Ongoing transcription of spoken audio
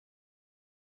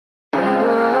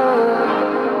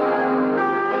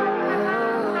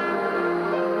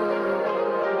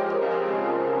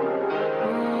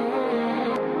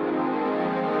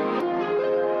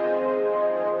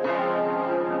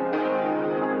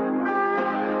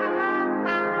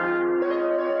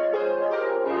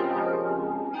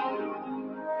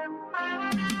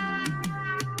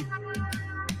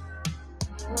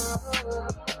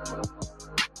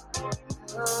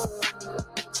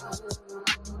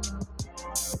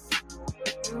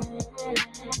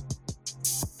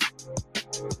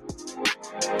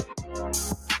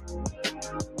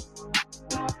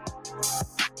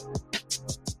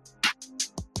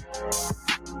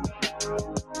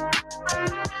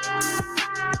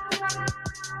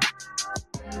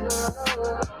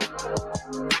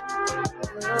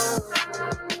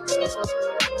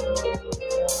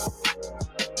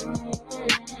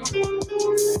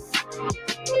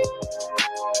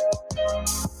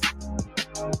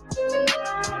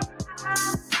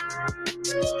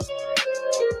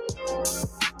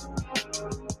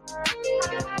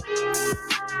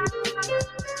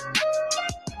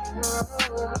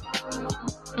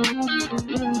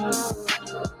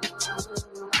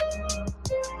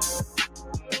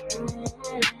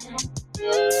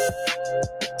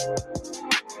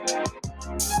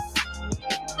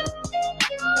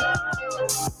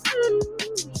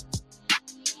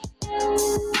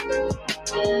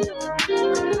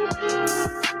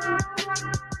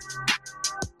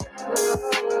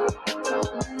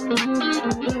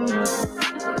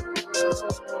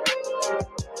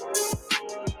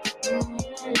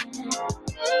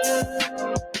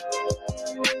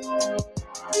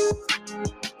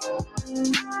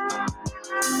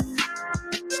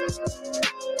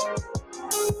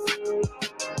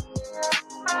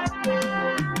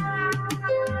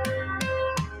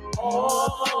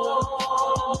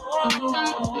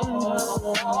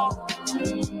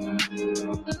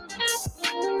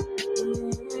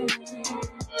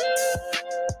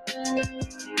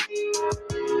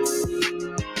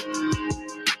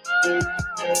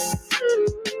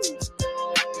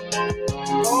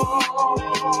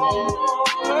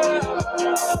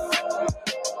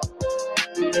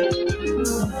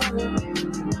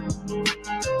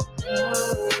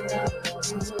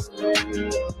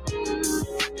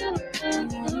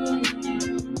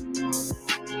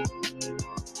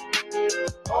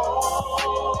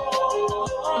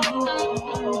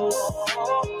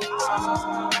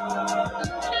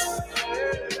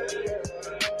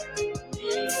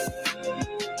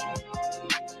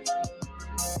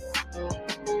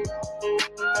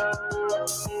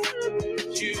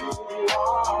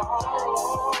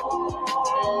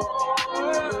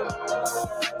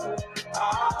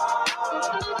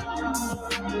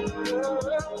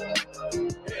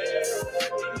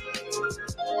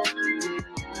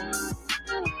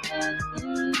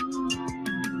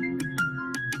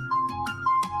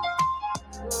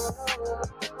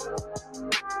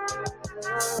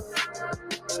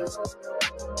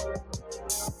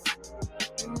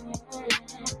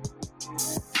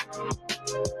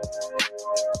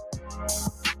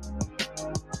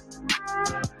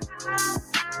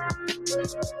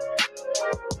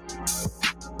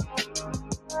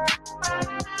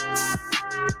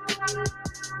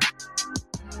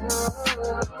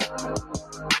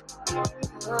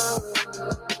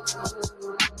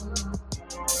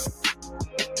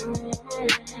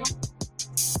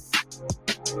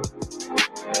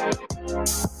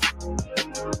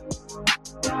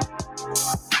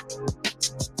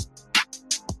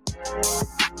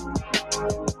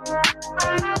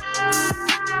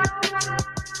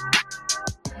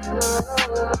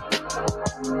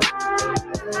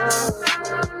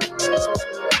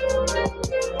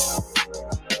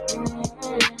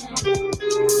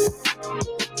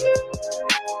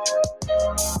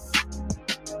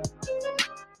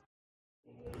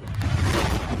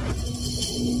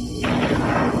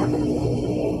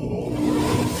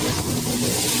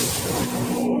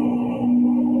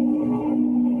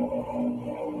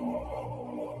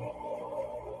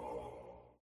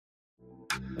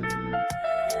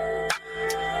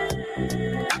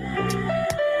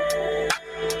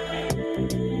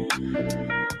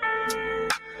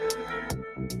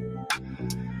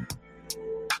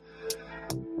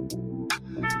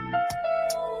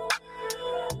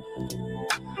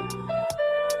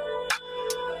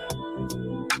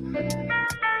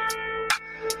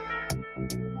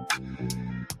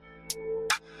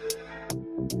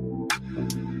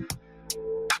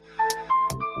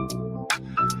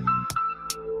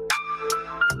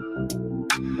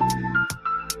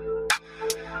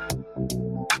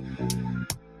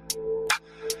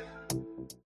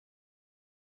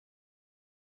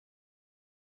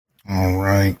All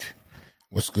right.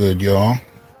 What's good, y'all?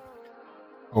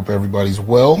 Hope everybody's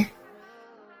well.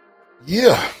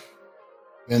 Yeah.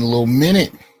 Been a little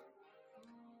minute.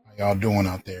 How y'all doing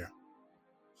out there?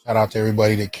 Shout out to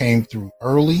everybody that came through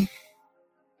early.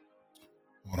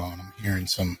 Hold on. I'm hearing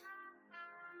some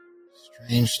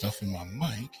strange stuff in my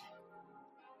mic.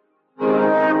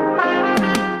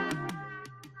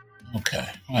 Okay.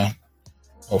 Well,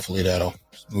 hopefully that'll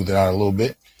smooth it out a little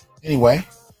bit. Anyway,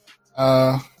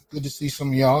 good to see some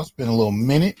of y'all. It's been a little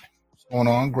minute. What's going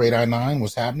on? Great I9,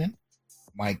 what's happening?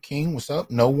 Mike King, what's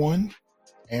up? No One,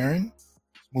 Aaron,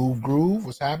 Smooth Groove,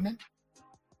 what's happening?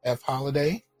 F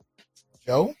Holiday,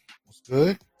 Joe, what's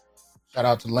good? Shout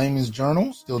out to Layman's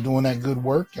Journal, still doing that good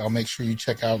work. Y'all make sure you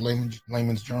check out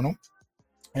Layman's Journal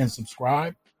and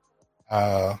subscribe.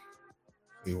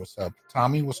 See what's up?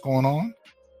 Tommy, what's going on?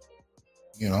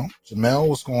 You know, Jamel,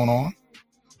 what's going on?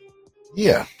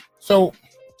 Yeah, so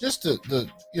just to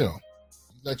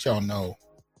let y'all know,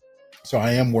 so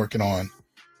I am working on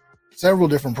several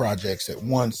different projects at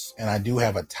once, and I do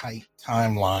have a tight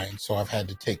timeline, so I've had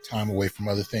to take time away from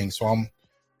other things. So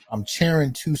I'm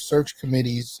chairing 2 search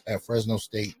committees at Fresno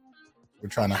State. We're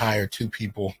trying to hire 2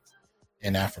 people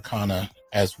in Africana,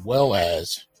 as well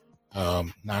as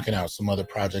knocking out some other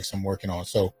projects I'm working on.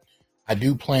 So I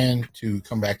do plan to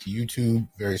come back to YouTube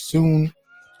very soon,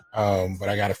 but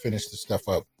I got to finish this stuff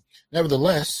up.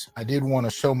 Nevertheless, I did want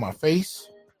to show my face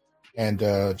and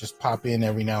just pop in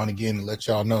every now and again and let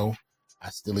y'all know I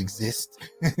still exist.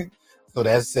 So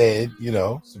that said,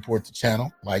 support the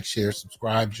channel, like, share,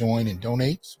 subscribe, join, and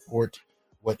donate. Support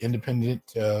what independent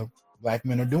Black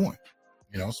men are doing.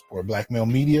 Support Black male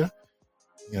media,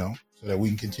 so that we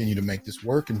can continue to make this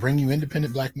work and bring you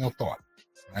independent Black male thought,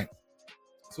 right?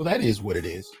 So that is what it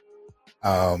is.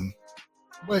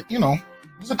 But,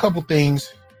 there's a couple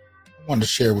things I wanted to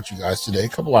share with you guys today a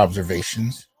couple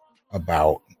observations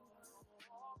about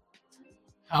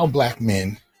how black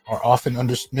men are often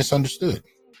misunderstood.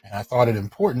 And I thought it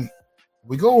important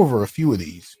we go over a few of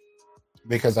these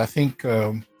because I think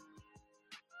it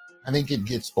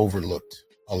gets overlooked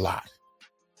a lot.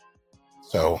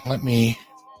 So let me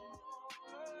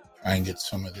try and get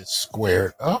some of this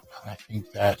squared up. I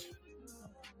think that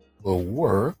will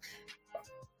work.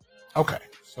 Okay,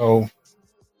 so let's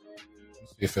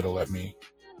see if it'll let me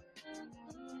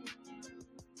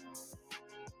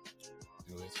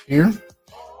do this here.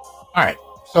 All right,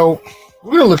 so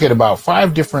we're going to look at about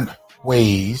 5 different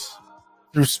ways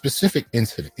through specific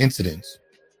incidents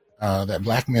that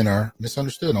black men are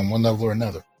misunderstood on one level or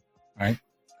another. All right,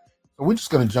 so we're just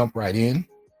going to jump right in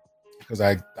because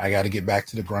I got to get back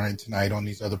to the grind tonight on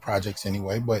these other projects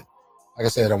anyway. But like I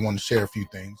said, I want to share a few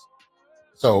things.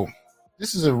 So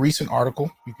this is a recent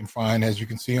article you can find, as you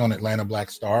can see, on Atlanta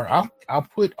Black Star. I'll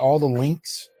put all the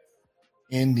links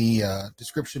in the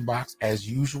description box as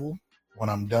usual when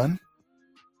I'm done.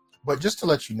 But just to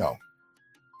let you know,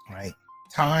 right,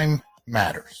 time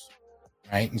matters,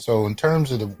 right? And so in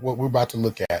terms of what we're about to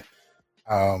look at,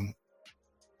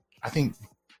 I think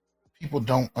people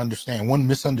don't understand. One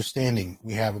misunderstanding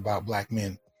we have about black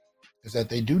men is that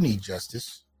they do need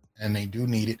justice, and they do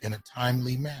need it in a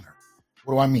timely manner.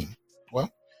 What do I mean?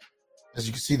 Well, as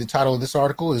you can see, the title of this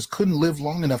article is "Couldn't Live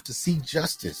Long Enough to See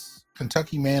Justice.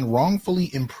 Kentucky man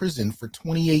wrongfully imprisoned for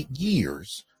 28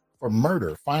 years for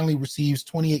murder finally receives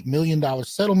 $28 million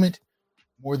settlement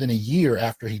more than a year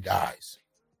after he dies."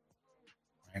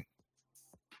 Right?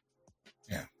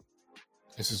 Yeah,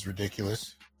 this is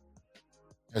ridiculous.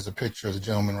 There's a picture of the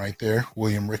gentleman right there,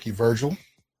 William Ricky Virgil,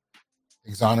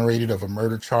 exonerated of a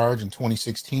murder charge in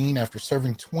 2016 after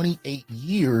serving 28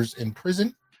 years in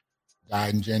prison.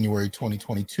 Died in January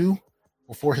 2022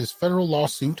 before his federal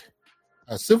lawsuit,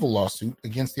 a civil lawsuit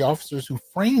against the officers who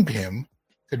framed him,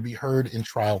 could be heard in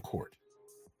trial court.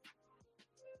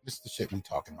 This is the shit we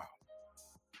talking about.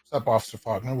 What's up, Officer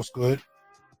Faulkner? What's good?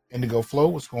 Indigo Flow,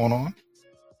 what's going on?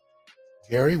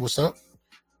 Gary, what's up?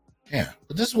 Yeah,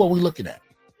 but this is what we're looking at,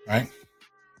 right?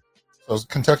 So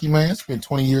Kentucky man spent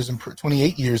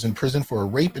 28 years in prison for a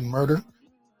rape and murder.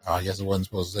 Oh, I guess I wasn't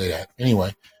supposed to say that.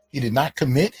 Anyway, he did not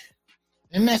commit.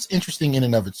 And that's interesting in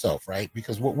and of itself, right?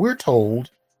 Because what we're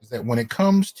told is that when it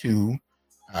comes to,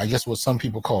 I guess what some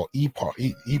people call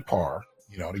EPAR,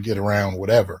 to get around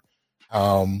whatever,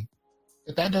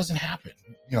 that doesn't happen.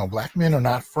 Black men are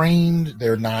not framed.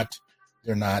 They're not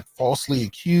falsely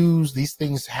accused. These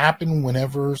things happen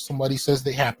whenever somebody says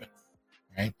they happen,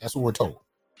 right? That's what we're told.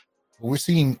 But we're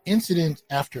seeing incident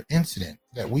after incident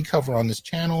that we cover on this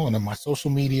channel and on my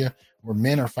social media where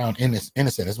men are found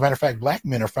innocent. As a matter of fact, black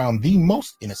men are found the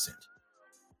most innocent.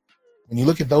 When you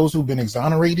look at those who've been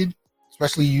exonerated,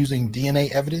 especially using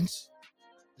DNA evidence,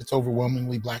 it's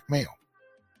overwhelmingly black male.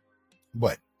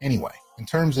 But anyway, in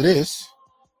terms of this,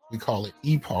 we call it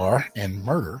EPAR and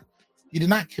murder. He did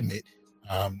not commit,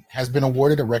 has been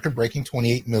awarded a record-breaking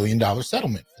 $28 million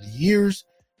settlement. For the years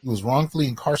he was wrongfully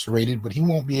incarcerated, but he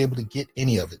won't be able to get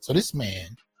any of it. So this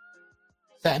man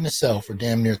sat in a cell for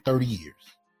damn near 30 years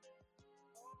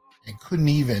and couldn't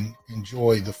even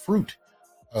enjoy the fruit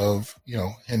of,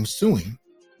 him suing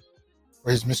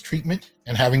for his mistreatment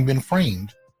and having been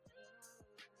framed.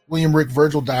 William Rick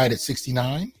Virgil died at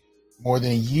 69, more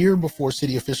than a year before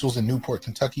city officials in Newport,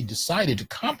 Kentucky decided to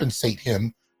compensate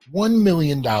him $1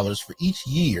 million for each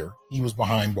year he was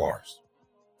behind bars.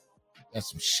 That's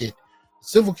some shit. The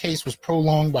civil case was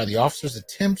prolonged by the officers'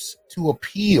 attempts to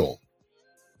appeal.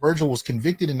 Virgil was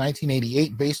convicted in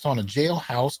 1988 based on the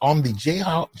jailhouse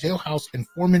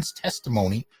informant's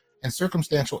testimony and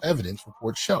circumstantial evidence,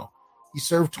 reports show. He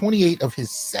served 28 of his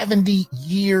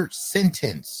 70-year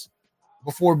sentence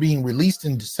before being released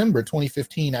in December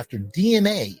 2015 after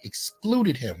DNA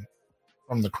excluded him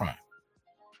from the crime.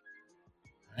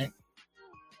 Right?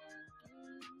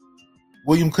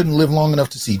 William couldn't live long enough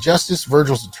to see justice.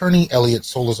 Virgil's attorney, Elliot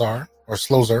Slozar,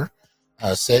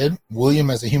 said William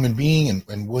as a human being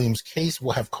and William's case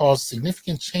will have caused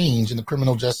significant change in the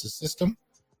criminal justice system.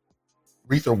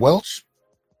 Retha Welch,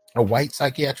 a white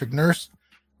psychiatric nurse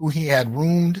who he had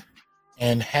roomed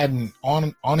and had an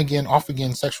on-again,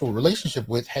 off-again sexual relationship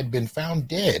with, had been found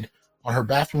dead on her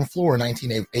bathroom floor in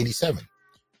 1987.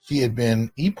 She had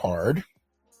been EPAR'd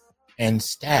and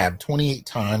stabbed 28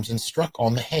 times and struck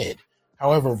on the head.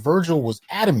 However, Virgil was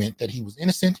adamant that he was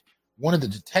innocent. One of the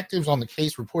detectives on the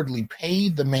case reportedly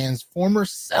paid the man's former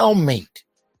cellmate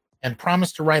and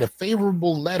promised to write a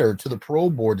favorable letter to the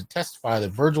parole board to testify that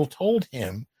Virgil told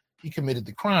him he committed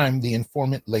the crime. The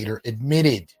informant later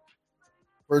admitted.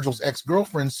 Virgil's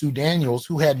ex-girlfriend, Sue Daniels,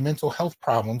 who had mental health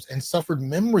problems and suffered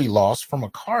memory loss from a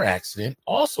car accident,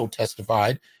 also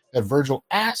testified that Virgil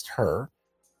asked her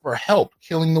for help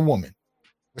killing the woman.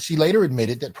 But she later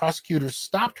admitted that prosecutors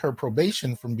stopped her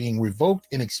probation from being revoked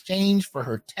in exchange for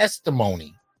her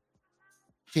testimony.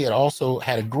 She had also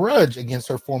had a grudge against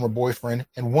her former boyfriend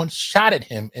and once shot at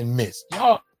him and missed.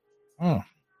 Y'all.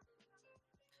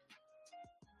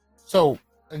 So,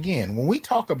 again, when we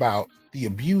talk about the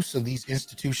abuse of these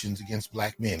institutions against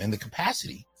Black men and the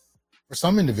capacity for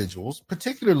some individuals,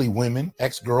 particularly women,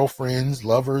 ex-girlfriends,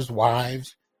 lovers,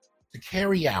 wives, to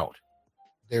carry out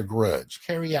their grudge,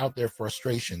 carry out their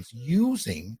frustrations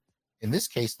using, in this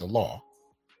case, the law,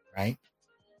 right?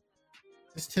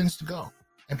 This tends to go.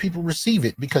 And people receive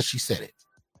it because she said it.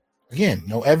 Again,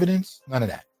 no evidence, none of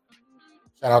that.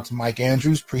 Shout out to Mike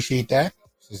Andrews. Appreciate that.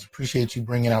 Says, appreciate you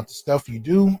bringing out the stuff you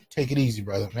do. Take it easy,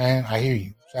 brother. Man, I hear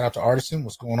you. Shout out to Artisan.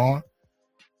 What's going on?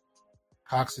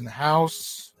 Cox in the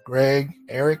house. Greg,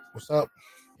 Eric, what's up?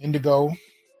 Indigo.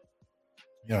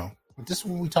 But this is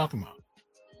what we're talking about.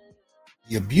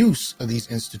 The abuse of these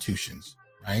institutions,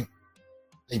 right?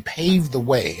 They pave the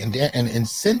way and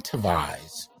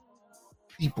incentivize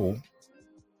people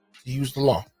to use the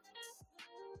law.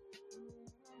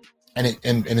 And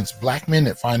it's Black men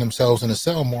that find themselves in a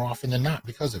cell more often than not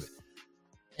because of it.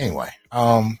 Anyway,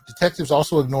 detectives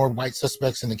also ignored white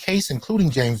suspects in the case, including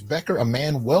James Becker, a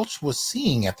man Welch was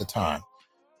seeing at the time.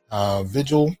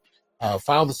 Vigil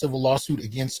filed a civil lawsuit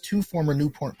against 2 former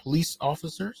Newport police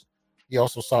officers. He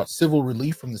also sought civil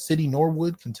relief from the city,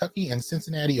 Norwood, Kentucky, and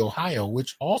Cincinnati, Ohio,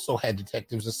 which also had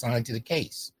detectives assigned to the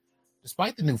case.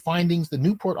 Despite the new findings, the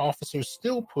Newport officers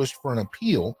still pushed for an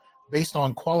appeal based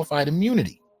on qualified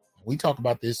immunity. We talk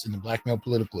about this in the Black Male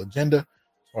Political Agenda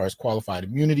as far as qualified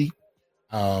immunity.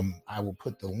 I will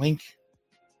put the link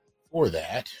for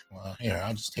that. Well, here,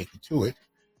 I'll just take you to it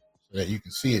so that you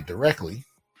can see it directly.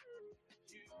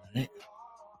 All right.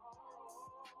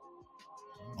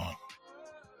 Come on.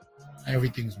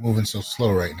 Everything's moving so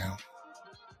slow right now.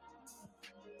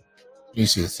 You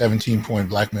see a 17-point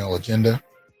Black Male Agenda.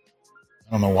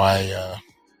 I don't know why the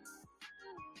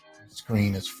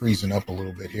screen is freezing up a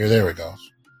little bit here. There it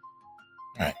goes.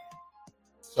 All right.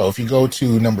 So if you go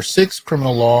to number 6,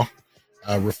 criminal law,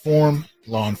 reform,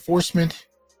 law enforcement,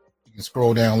 you can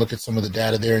scroll down, look at some of the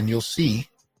data there, and you'll see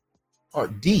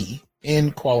Part D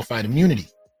in qualified immunity.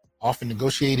 Often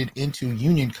negotiated into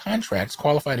union contracts,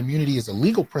 qualified immunity is a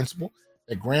legal principle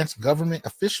that grants government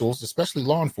officials, especially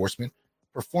law enforcement,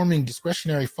 performing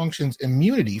discretionary functions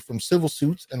immunity from civil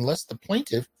suits unless the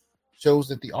plaintiff shows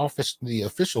that the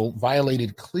official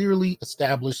violated clearly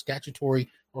established statutory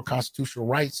or constitutional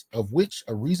rights of which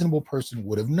a reasonable person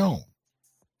would have known.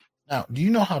 Now, do you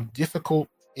know how difficult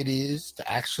it is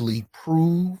to actually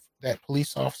prove that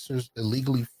police officers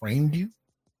illegally framed you?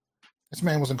 This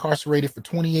man was incarcerated for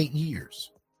 28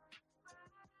 years.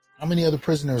 How many other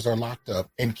prisoners are locked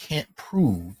up and can't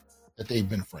prove that they've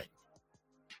been framed?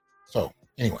 So,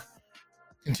 anyway,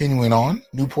 continuing on,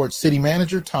 Newport City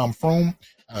Manager Tom Frome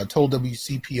told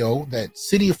WCPO that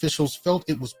city officials felt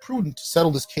it was prudent to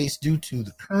settle this case due to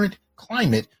the current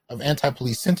climate of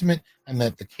anti-police sentiment and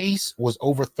that the case was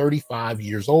over 35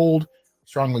 years old.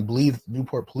 Strongly believed that the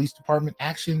Newport Police Department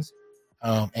actions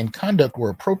and conduct were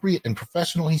appropriate and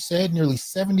professional, he said. Nearly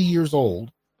 70 years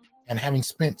old and having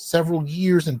spent several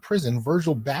years in prison,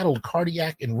 Virgil battled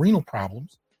cardiac and renal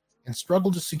problems and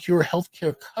struggled to secure health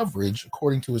care coverage,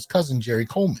 according to his cousin, Jerry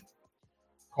Coleman.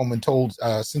 Coleman told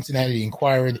Cincinnati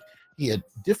Enquirer he had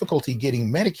difficulty getting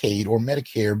Medicaid or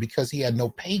Medicare because he had no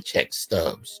paycheck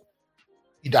stubs.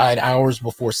 He died hours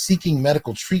before seeking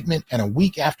medical treatment and a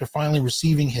week after finally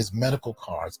receiving his medical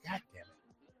cards. God damn it.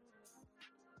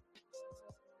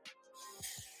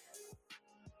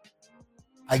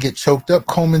 I get choked up,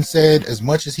 Coleman said, as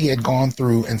much as he had gone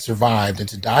through and survived, and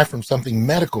to die from something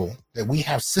medical that we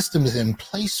have systems in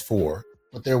place for,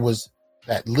 but there was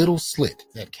that little slit,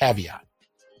 that caveat.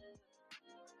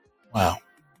 Wow.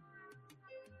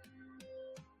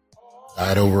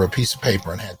 Died over a piece of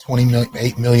paper and had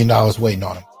 $28 million waiting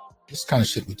on him. This kind of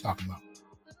shit we talking about.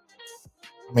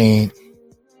 I mean,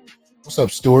 what's up,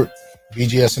 Stuart?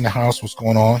 BGS in the house. What's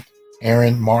going on?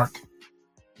 Aaron, Mark,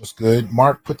 what's good?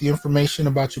 Mark, put the information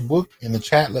about your book in the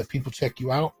chat. Let people check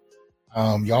you out.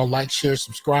 Y'all like, share,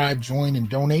 subscribe, join, and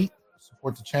donate.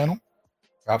 Support the channel.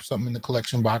 Drop something in the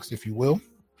collection box if you will.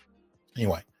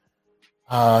 Anyway.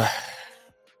 God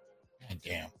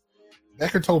damn.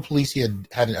 Becker told police he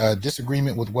had a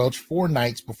disagreement with Welch 4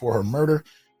 nights before her murder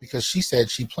because she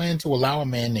said she planned to allow a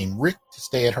man named Rick to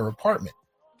stay at her apartment.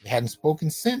 They hadn't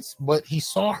spoken since, but he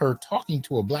saw her talking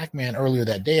to a black man earlier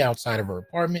that day outside of her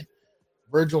apartment.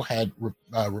 Virgil had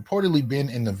reportedly been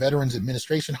in the Veterans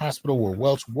Administration Hospital where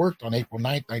Welch worked on April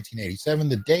 9th, 1987,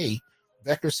 the day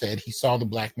Becker said he saw the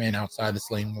black man outside the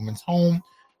slain woman's home.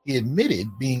 He admitted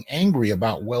being angry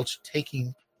about Welch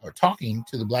talking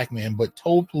to the black man, but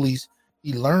told police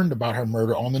he learned about her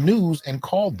murder on the news and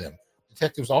called them.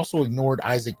 Detectives also ignored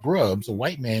Isaac Grubbs, a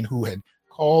white man who had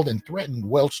called and threatened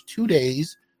Welch 2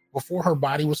 days before her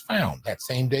body was found. That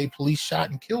same day, police shot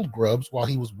and killed Grubbs while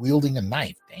he was wielding a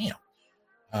knife. Damn.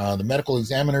 The medical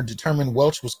examiner determined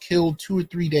Welch was killed 2 to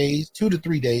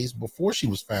 3 days before she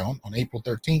was found on April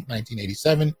 13th,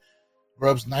 1987.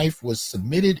 Grubbs' knife was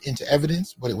submitted into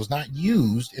evidence, but it was not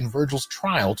used in Virgil's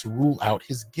trial to rule out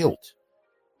his guilt.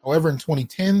 However, in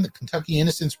 2010, the Kentucky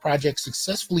Innocence Project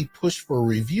successfully pushed for a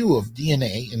review of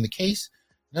DNA in the case.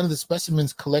 None of the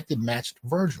specimens collected matched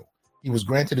Virgil. He was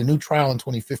granted a new trial in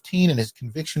 2015, and his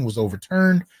conviction was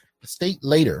overturned. The state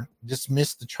later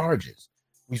dismissed the charges.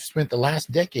 We've spent the last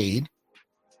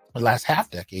half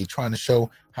decade, trying to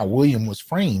show how William was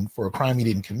framed for a crime he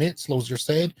didn't commit, Slozer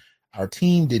said. Our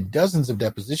team did dozens of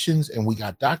depositions, and we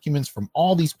got documents from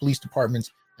all these police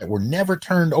departments that were never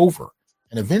turned over.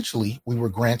 And eventually, we were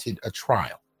granted a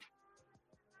trial.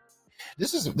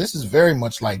 This is very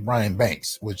much like Brian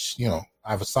Banks, which,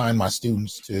 I've assigned my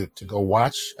students to go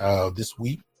watch this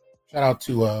week. Shout out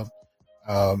to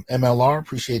MLR.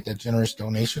 Appreciate that generous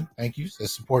donation. Thank you. So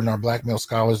supporting our black male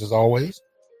scholars as always.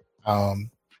 There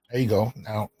you go.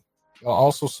 Now, you'll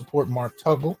also support Mark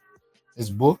Tuggle, his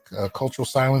book, Cultural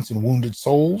Silence and Wounded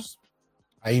Souls.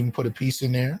 I even put a piece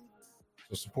in there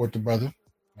to support the brother.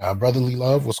 Brotherly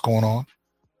love, what's going on?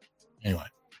 Anyway.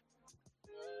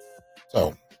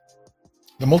 So,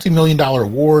 the multi-million-dollar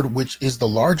award, which is the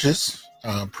largest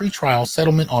pretrial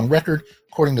settlement on record,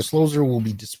 according to Slozer, will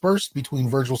be dispersed between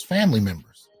Virgil's family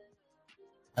members.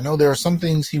 I know there are some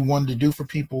things he wanted to do for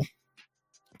people,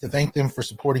 to thank them for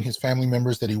supporting his family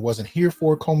members that he wasn't here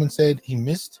for. Coleman said he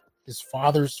missed his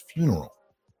father's funeral.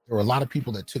 There were a lot of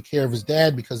people that took care of his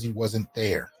dad because he wasn't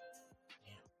there.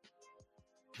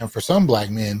 And for some black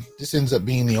men, this ends up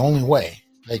being the only way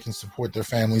they can support their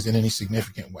families in any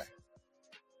significant way,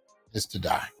 is to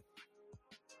die.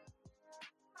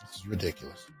 This is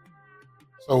ridiculous.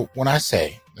 So when I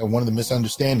say that one of the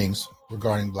misunderstandings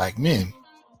regarding black men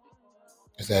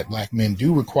is that black men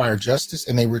do require justice,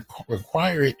 and they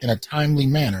require it in a timely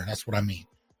manner. That's what I mean.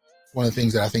 One of the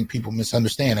things that I think people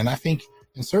misunderstand. And I think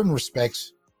in certain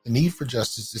respects, the need for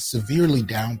justice is severely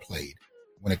downplayed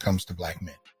when it comes to black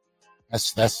men.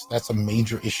 That's a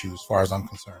major issue as far as I'm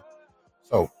concerned.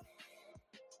 So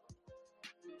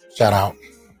shout out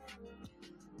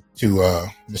to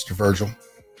Mr. Virgil.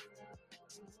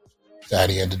 Sad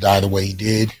he had to die the way he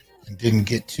did and didn't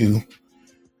get to.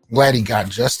 I'm glad he got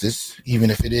justice, even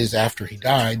if it is after he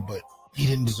died, but he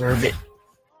didn't deserve it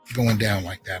going down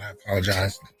like that. I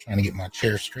apologize. I'm trying to get my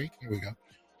chair straight. Here we go.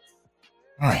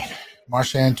 All right.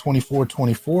 Marshan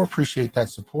 2424. Appreciate that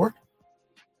support.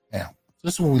 Now,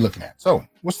 this is what we're looking at. So,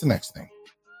 what's the next thing?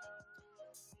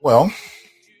 Well,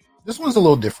 this one's a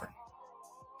little different.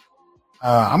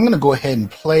 I'm going to go ahead and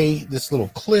play this little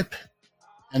clip,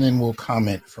 and then we'll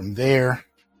comment from there.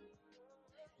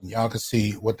 And y'all can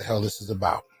see what the hell this is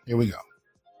about. Here we go.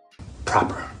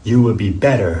 Proper. You would be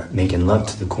better making love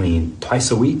to the queen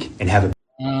twice a week and have it.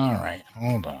 All right,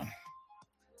 hold on.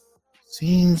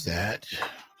 Seems that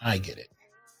I get it.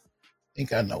 I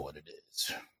think I know what it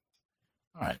is.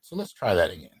 All right, so let's try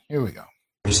that again. Here we go.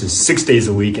 Versus 6 days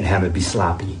a week and have it be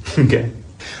sloppy. Okay.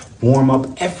 Warm up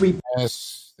every.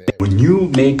 Yes. When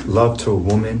you make love to a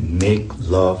woman, make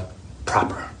love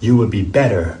proper. You would be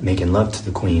better making love to the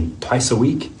queen twice a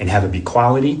week and have it be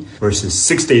quality versus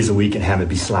 6 days a week and have it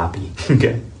be sloppy.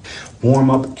 Okay. Warm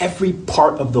up every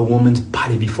part of the woman's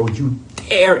body before you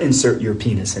dare insert your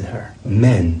penis in her.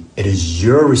 Men, it is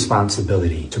your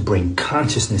responsibility to bring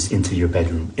consciousness into your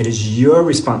bedroom. It is your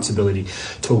responsibility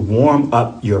to warm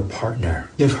up your partner.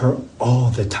 Give her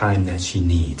all the time that she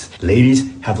needs. Ladies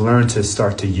have learned to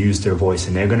start to use their voice,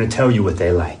 and they're going to tell you what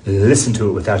they like. Listen to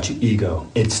it without your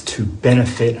ego. It's to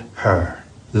benefit her.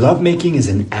 Lovemaking is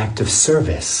an act of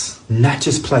service, not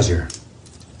just pleasure.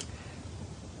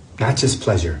 Not just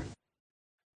pleasure.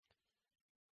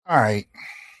 All right.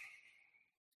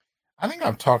 I think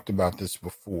I've talked about this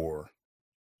before.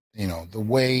 You know, the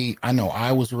way I know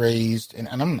I was raised, and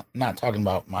I'm not talking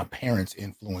about my parents'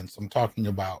 influence. I'm talking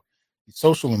about the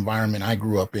social environment I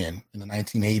grew up in the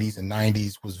 1980s and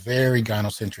 90s was very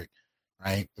gynocentric,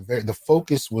 right? The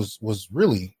focus was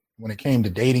really, when it came to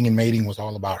dating and mating, was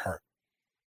all about her,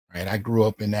 right? I grew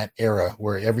up in that era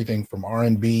where everything from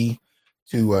R&B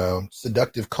to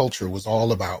seductive culture was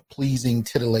all about pleasing,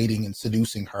 titillating, and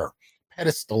seducing her.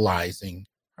 pedestalizing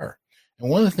her. And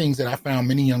one of the things that I found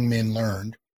many young men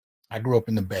learned, I grew up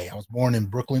in the Bay. I was born in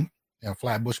Brooklyn,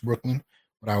 Flatbush, Brooklyn,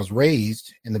 but I was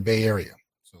raised in the Bay Area.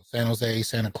 So San Jose,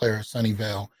 Santa Clara,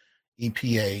 Sunnyvale,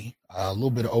 EPA, a little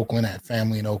bit of Oakland. I had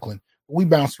family in Oakland. But we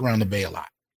bounced around the Bay a lot.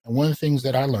 And one of the things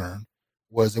that I learned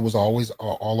was it was always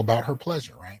all about her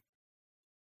pleasure, right?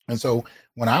 And so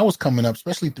when I was coming up,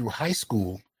 especially through high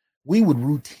school, we would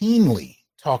routinely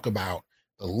talk about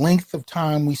the length of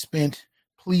time we spent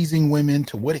pleasing women,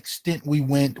 to what extent we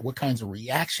went, what kinds of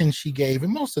reactions she gave.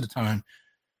 And most of the time,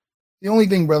 the only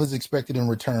thing brothers expected in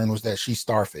return was that she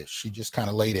starfish. She just kind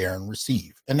of lay there and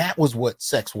receive. And that was what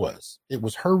sex was. It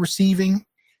was her receiving,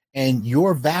 and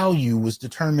your value was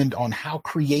determined on how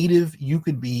creative you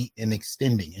could be in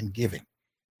extending and giving,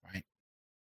 right?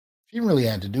 She didn't really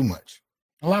have to do much.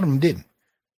 A lot of them didn't,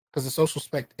 because the social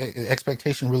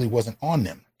expectation really wasn't on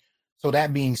them. So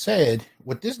that being said,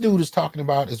 what this dude is talking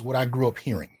about is what I grew up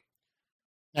hearing.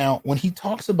 Now, when he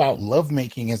talks about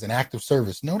lovemaking as an act of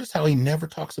service, notice how he never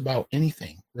talks about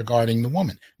anything regarding the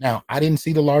woman. Now, I didn't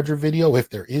see the larger video. If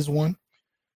there is one,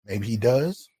 maybe he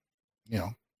does,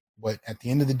 but at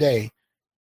the end of the day,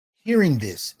 hearing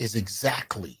this is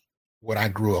exactly what I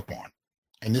grew up on.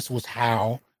 And this was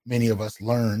how many of us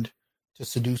learned to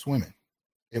seduce women.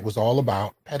 It was all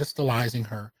about pedestalizing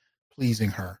her,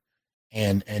 pleasing her,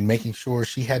 and making sure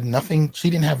she had nothing. She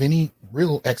didn't have any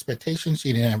real expectations.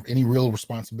 She didn't have any real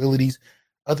responsibilities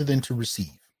other than to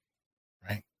receive,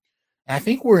 right? And I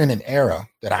think we're in an era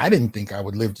that I didn't think I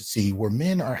would live to see, where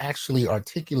men are actually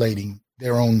articulating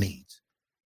their own needs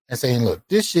and saying, look,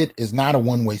 this shit is not a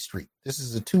one-way street. This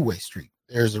is a two-way street.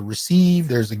 There's a receive,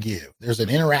 there's a give, there's an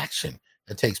interaction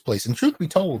that takes place. And truth be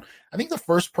told, I think the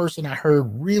first person I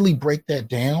heard really break that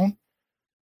down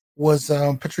was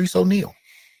Patrice O'Neal.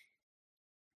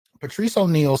 Patrice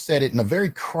O'Neal said it in a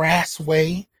very crass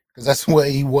way, because that's the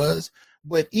way he was.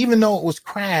 But even though it was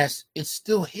crass, it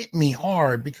still hit me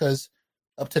hard, because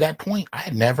up to that point, I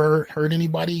had never heard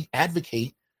anybody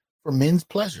advocate for men's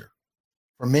pleasure,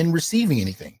 for men receiving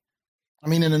anything. I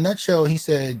mean, in a nutshell, he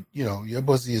said, your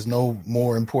pussy is no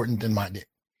more important than my dick.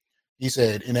 He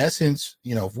said, in essence,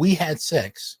 if we had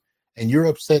sex and you're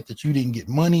upset that you didn't get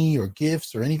money or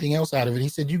gifts or anything else out of it, he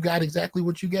said, you got exactly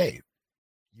what you gave.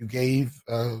 You gave,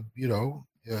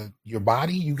 your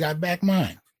body, you got back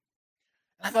mine.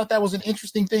 And I thought that was an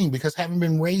interesting thing, because having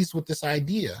been raised with this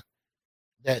idea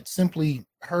that simply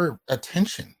her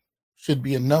attention should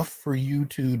be enough for you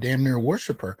to damn near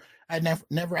worship her, I'd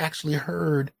never actually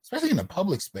heard, especially in a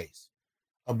public space,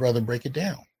 a brother break it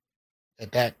down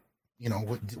that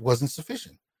wasn't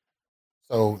sufficient.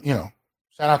 So,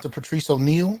 shout out to Patrice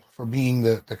O'Neal for being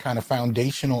the kind of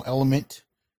foundational element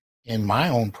in my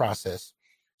own process.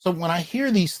 So when I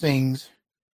hear these things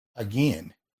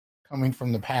again coming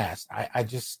from the past,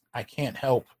 I can't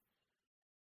help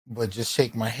but just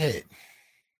shake my head,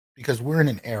 because we're in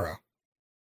an era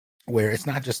where it's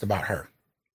not just about her.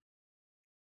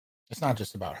 It's not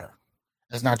just about her.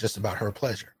 It's not just about her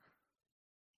pleasure.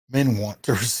 Men want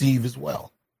to receive as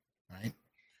well, right?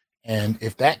 And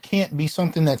if that can't be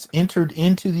something that's entered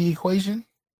into the equation,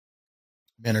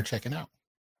 men are checking out.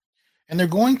 And they're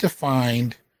going to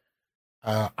find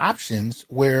options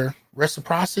where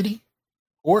reciprocity,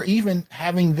 or even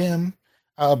having them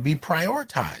be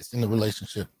prioritized in the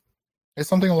relationship, is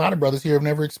something a lot of brothers here have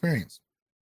never experienced,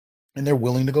 and they're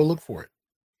willing to go look for it.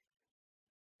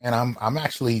 And I'm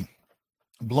actually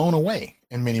blown away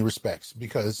in many respects,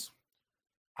 because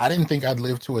I didn't think I'd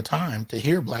live to a time to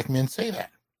hear black men say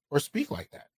that or speak like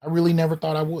that. I really never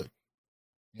thought I would,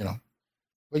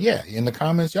 But yeah, in the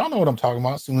comments, y'all know what I'm talking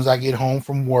about. As soon as I get home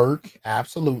from work,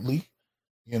 absolutely.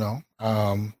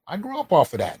 I grew up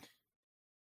off of that.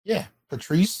 Yeah,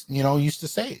 Patrice, used to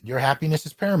say it. Your happiness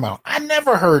is paramount. I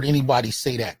never heard anybody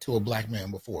say that to a black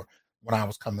man before when I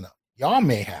was coming up. Y'all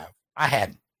may have. I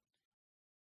hadn't.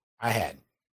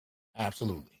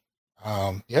 Absolutely.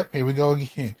 Yep, here we go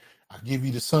again. I'll give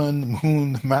you the sun, the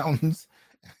moon, the mountains.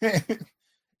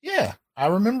 Yeah, I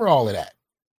remember all of that.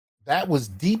 That was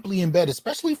deeply embedded,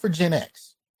 especially for Gen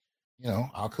X.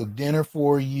 I'll cook dinner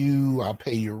for you. I'll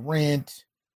pay your rent.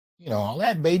 All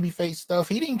that baby face stuff.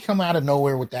 He didn't come out of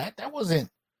nowhere with that. That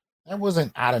wasn't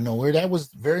out of nowhere. That was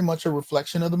very much a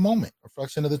reflection of the moment,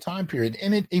 reflection of the time period.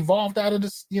 And it evolved out of the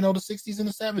 60s and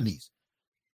the 70s.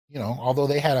 Although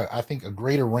they had, I think, a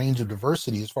greater range of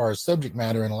diversity as far as subject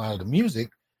matter and a lot of the music.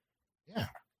 Yeah,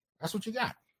 that's what you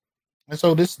got. And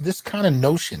so this kind of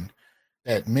notion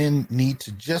that men need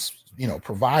to just,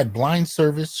 provide blind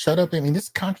service, shut up. I mean, this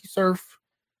CompuServe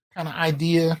kind of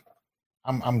idea,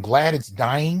 I'm glad it's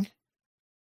dying.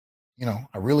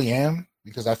 I really am,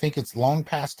 because I think it's long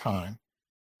past time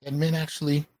that men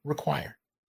actually require.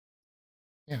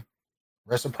 Yeah.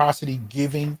 Reciprocity,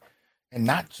 giving, and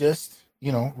not just,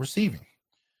 receiving.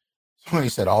 Somebody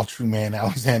said, all true man,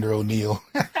 Alexander O'Neal.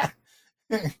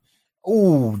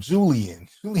 Oh, Julian.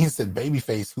 Julian said,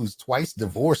 babyface, who's twice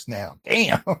divorced now.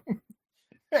 Damn.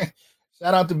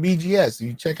 Shout out to BGS.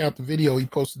 You check out the video he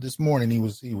posted this morning. He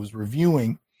was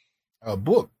reviewing a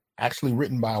book actually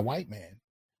written by a white man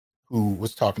who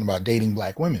was talking about dating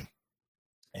black women.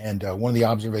 And one of the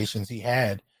observations he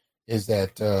had is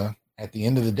that at the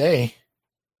end of the day,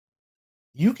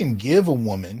 you can give a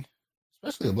woman,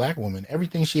 especially a black woman,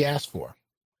 everything she asks for.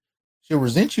 She'll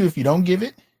resent you if you don't give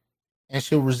it, and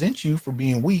she'll resent you for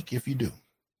being weak if you do.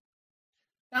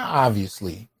 Now,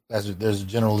 obviously, there's a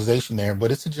generalization there,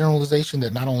 but it's a generalization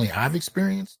that not only I've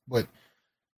experienced, but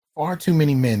far too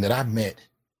many men that I've met,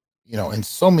 in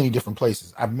so many different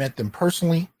places. I've met them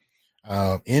personally,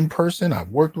 in person. I've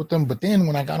worked with them. But then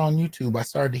when I got on YouTube, I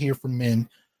started to hear from men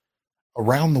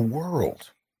around the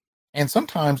world. And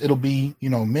sometimes it'll be,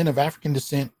 men of African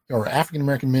descent or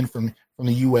African-American men from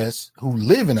the U.S. who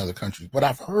live in other countries. But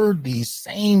I've heard these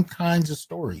same kinds of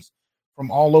stories from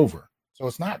all over. So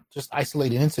it's not just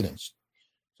isolated incidents.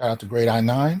 Shout out to Great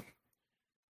I9.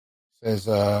 Says,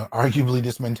 arguably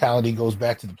this mentality goes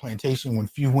back to the plantation when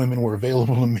few women were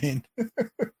available to men.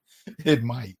 It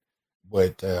might.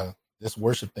 But this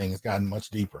worship thing has gotten much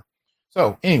deeper.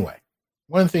 So anyway,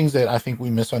 one of the things that I think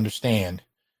we misunderstand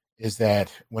is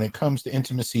that when it comes to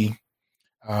intimacy,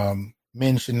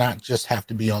 men should not just have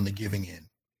to be on the giving end.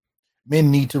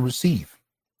 Men need to receive.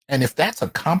 And if that's a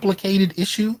complicated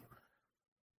issue,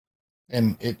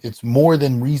 and it's more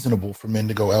than reasonable for men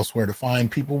to go elsewhere to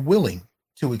find people willing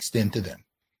to extend to them.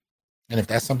 And if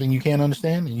that's something you can't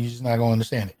understand, then you're just not going to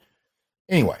understand it.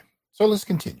 Anyway, so let's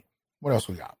continue. What else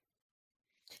we got?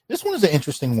 This one is an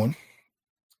interesting one.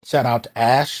 Shout out to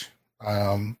Ash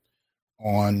on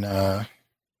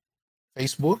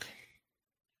Facebook.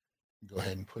 Go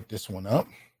ahead and put this one up.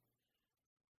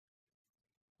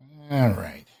 All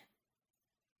right.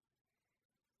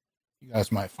 You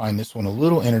guys might find this one a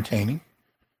little entertaining.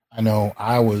 I know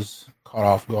I was caught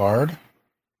off guard.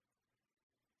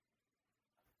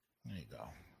 There you go.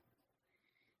 All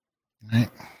right.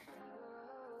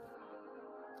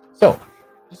 So,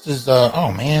 this is,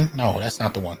 oh man, no, that's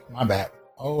not the one. My bad.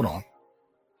 Hold on.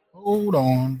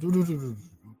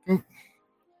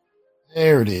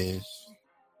 There it is.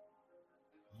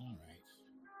 All right.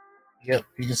 Yep,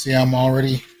 you can see I'm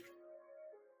already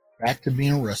back to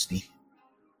being rusty.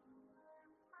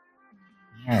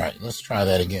 All right, let's try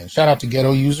that again. Shout out to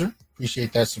Ghetto User.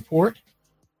 Appreciate that support.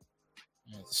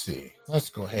 Let's see. Let's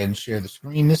go ahead and share the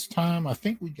screen this time. I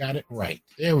think we got it right.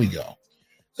 There we go.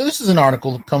 So this is an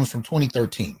article that comes from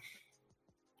 2013,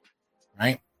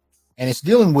 right? And it's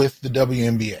dealing with the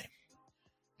WNBA.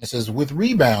 It says, with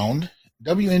Rebound,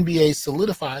 WNBA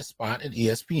solidifies spot at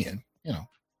ESPN. So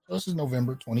this is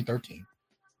November 2013.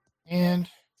 And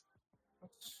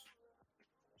let's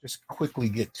just quickly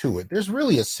get to it. There's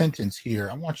really a sentence here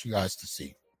I want you guys to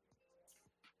see.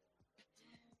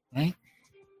 Right?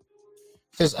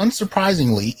 It says,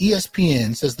 unsurprisingly,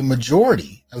 ESPN says the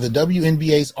majority of the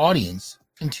WNBA's audience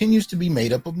continues to be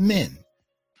made up of men,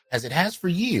 as it has for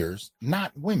years,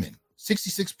 not women.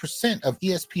 66% of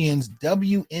ESPN's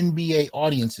WNBA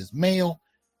audience is male,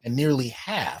 and nearly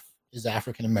half is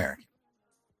African American.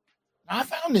 Now, I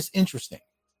found this interesting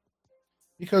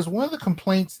because one of the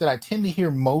complaints that I tend to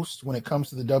hear most when it comes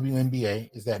to the WNBA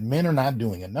is that men are not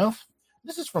doing enough.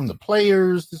 This is from the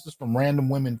players. This is from random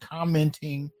women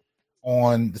commenting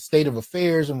on the state of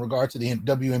affairs in regard to the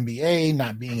WNBA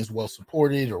not being as well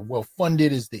supported or well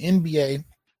funded as the NBA.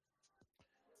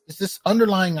 It's this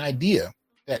underlying idea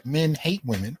that men hate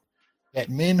women, that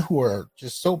men who are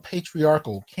just so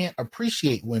patriarchal can't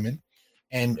appreciate women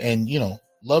and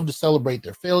love to celebrate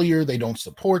their failure. They don't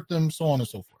support them, so on and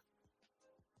so forth.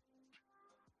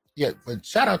 Yeah, but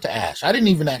shout out to Ash. I didn't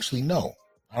even actually know.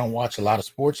 I don't watch a lot of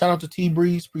sports. Shout out to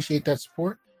T-Breeze. Appreciate that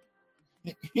support.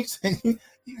 He said,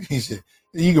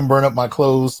 you can burn up my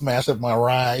clothes, smash up my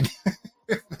ride.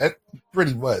 That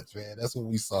pretty much, man. That's what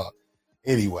we saw.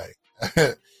 Anyway.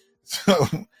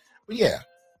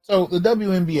 So the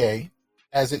WNBA,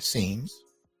 as it seems,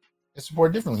 is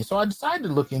supported differently. So I decided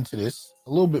to look into this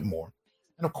a little bit more.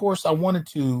 And of course, I wanted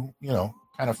to,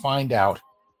 kind of find out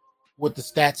what the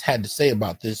stats had to say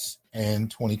about this in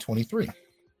 2023.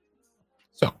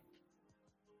 So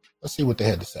let's see what they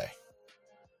had to say.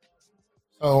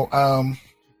 So,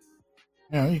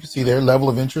 you can see their level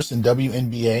of interest in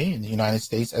WNBA in the United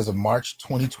States as of March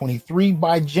 2023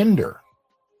 by gender.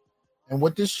 And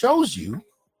what this shows you,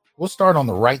 we'll start on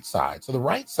the right side. So the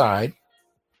right side,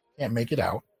 can't make it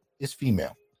out. is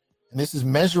female. And this is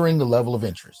measuring the level of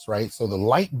interest, right? So the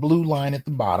light blue line at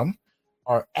the bottom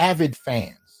are avid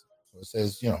fans. So it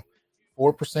says,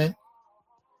 4%,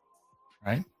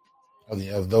 right?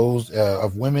 Of those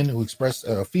of women who express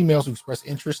females who express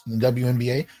interest in the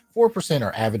WNBA, 4%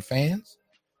 are avid fans.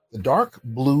 The dark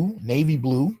blue, navy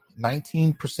blue,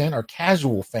 19% are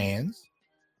casual fans,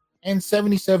 and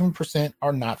 77%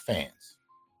 are not fans.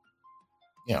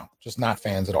 Just not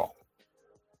fans at all.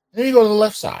 Then you go to the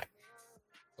left side.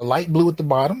 The light blue at the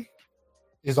bottom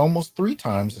is almost 3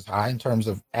 times as high in terms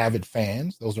of avid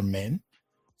fans. Those are men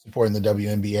supporting the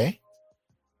WNBA.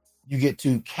 You get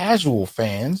to casual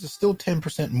fans, it's still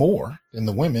 10% more than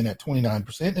the women at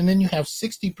 29%. And then you have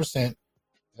 60%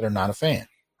 that are not a fan.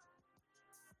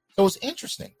 So it's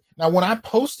interesting. Now, when I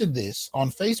posted this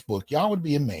on Facebook, y'all would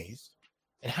be amazed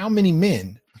at how many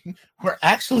men were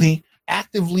actually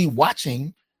actively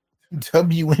watching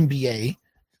WNBA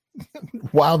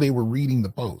while they were reading the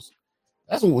post.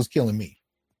 That's what was killing me.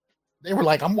 They were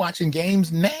like, I'm watching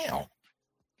games now.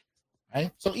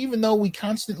 Right? So even though we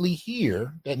constantly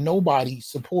hear that nobody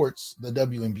supports the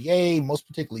WNBA, most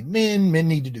particularly men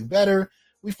need to do better,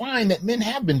 we find that men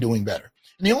have been doing better.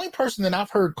 And the only person that I've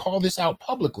heard call this out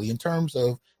publicly in terms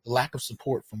of the lack of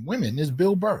support from women is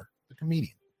Bill Burr, the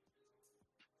comedian.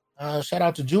 Shout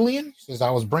out to Julian. He says,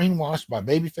 I was brainwashed by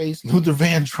Babyface, Luther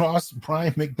Vandross,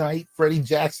 Brian McKnight, Freddie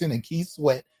Jackson, and Keith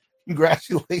Sweat.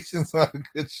 Congratulations on a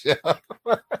good show.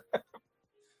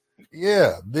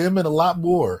 Yeah, them and a lot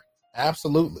more.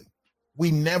 Absolutely. We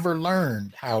never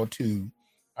learned how to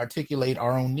articulate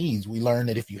our own needs. We learned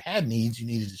that if you had needs, you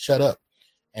needed to shut up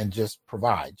and just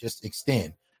provide, just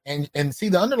extend. And see,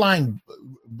 the underlying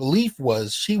belief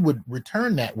was she would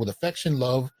return that with affection,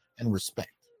 love, and respect.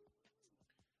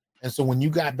 And so when you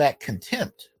got back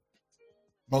contempt,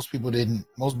 most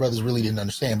brothers really didn't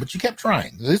understand, but you kept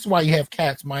trying. This is why you have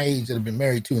cats my age that have been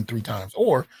married 2 and 3 times,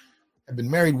 or have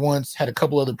been married once, had a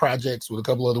couple other projects with a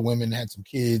couple other women, had some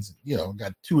kids,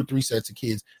 got 2 or 3 sets of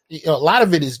kids. A lot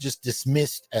of it is just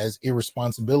dismissed as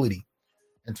irresponsibility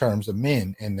in terms of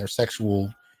men and their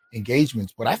sexual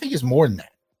engagements. But I think it's more than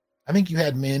that. I think you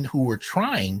had men who were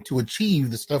trying to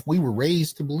achieve the stuff we were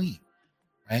raised to believe,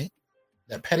 right?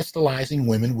 That pedestalizing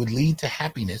women would lead to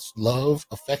happiness, love,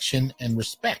 affection, and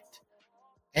respect,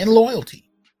 and loyalty,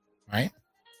 right?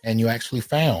 And you actually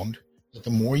found that the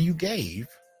more you gave,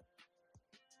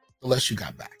 the less you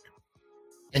got back.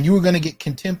 And you were going to get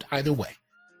contempt either way,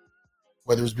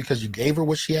 whether it was because you gave her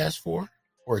what she asked for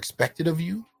or expected of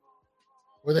you,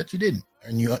 or that you didn't,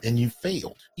 and you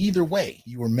failed. Either way,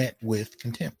 you were met with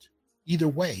contempt. Either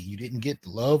way, you didn't get the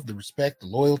love, the respect, the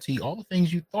loyalty, all the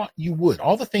things you thought you would,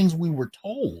 all the things we were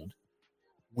told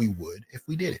we would if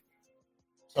we did it.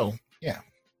 So, yeah.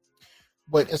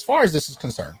 But as far as this is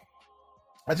concerned,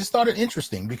 I just thought it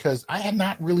interesting because I had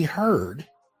not really heard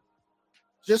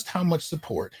just how much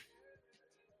support,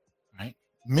 right,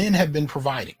 men have been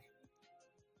providing,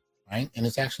 right? And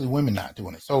it's actually women not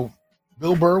doing it. So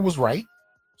Bill Burr was right.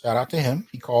 Shout out to him.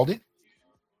 He called it.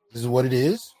 This is what it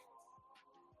is,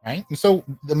 right? And so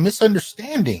the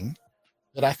misunderstanding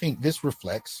that I think this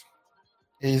reflects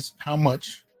is how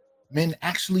much men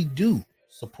actually do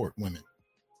support women.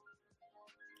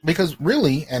 Because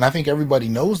really, and I think everybody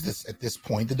knows this at this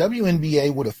point, the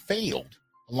WNBA would have failed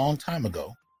a long time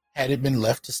ago had it been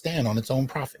left to stand on its own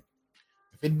profit.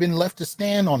 If it had been left to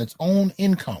stand on its own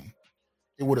income,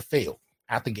 it would have failed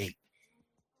out the gate.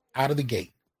 Out of the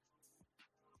gate.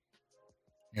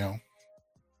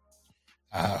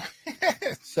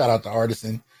 Shout out to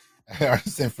Artisan.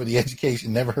 Artisan for the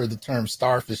education. Never heard the term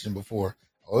starfishing before.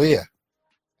 Oh, yeah.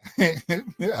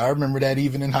 I remember that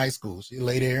even in high school. She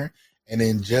lay there and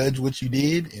then judge what you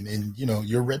did. And then,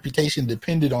 your reputation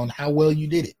depended on how well you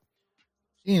did it.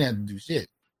 She didn't have to do shit.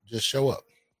 Just show up.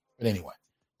 But anyway,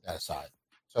 that aside.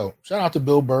 So shout out to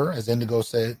Bill Burr, as Indigo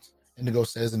says in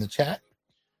the chat.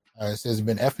 It says he's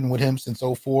been effing with him since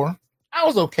 2004. I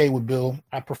was okay with Bill.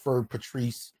 I preferred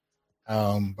Patrice.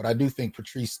 But I do think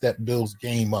Patrice stepped Bill's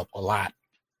game up a lot.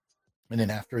 And then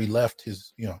after he left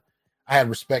I had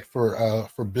respect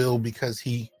for Bill because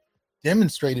he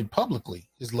demonstrated publicly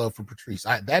his love for Patrice.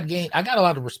 I got a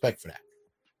lot of respect for that.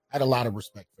 I had a lot of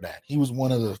respect for that. He was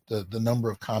one of the number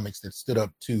of comics that stood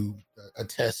up to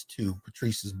attest to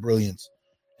Patrice's brilliance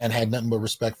and had nothing but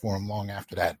respect for him long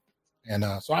after that. And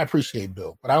so I appreciate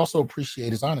Bill, but I also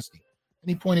appreciate his honesty. And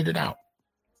he pointed it out.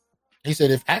 He said,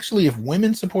 if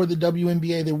women support the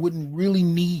WNBA, there wouldn't really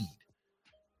need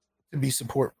to be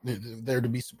support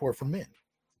from men.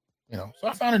 So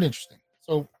I found it interesting.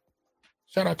 So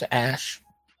shout out to Ash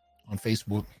on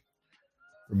Facebook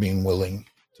for being willing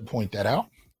to point that out.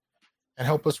 and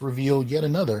help us reveal yet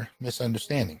another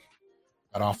misunderstanding.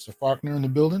 Got Officer Faulkner in the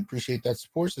building. Appreciate that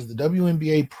support. Says the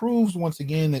WNBA proves once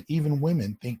again that even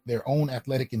women think their own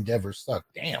athletic endeavors suck.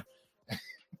 Damn.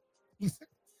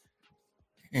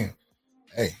 Damn.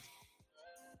 Hey,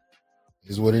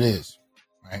 is what it is,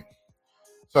 right?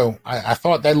 So I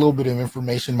thought that little bit of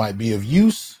information might be of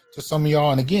use to some of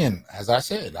y'all. And again, as I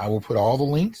said, I will put all the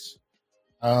links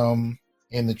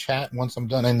in the chat once I'm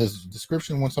done, in the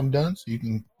description once I'm done, so you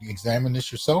can examine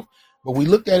this yourself. But we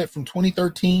looked at it from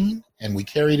 2013 and we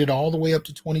carried it all the way up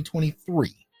to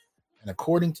 2023. And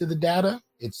according to the data,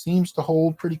 it seems to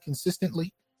hold pretty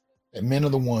consistently that men are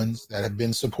the ones that have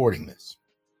been supporting this.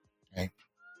 Okay.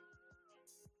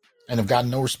 And have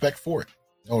gotten no respect for it.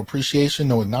 No appreciation,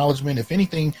 no acknowledgement. If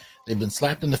anything, they've been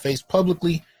slapped in the face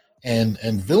publicly and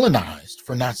villainized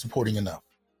for not supporting enough.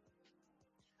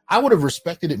 I would have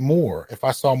respected it more if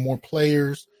I saw more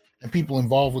players and people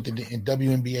involved with the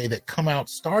WNBA that come out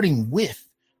starting with,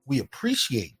 we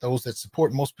appreciate those that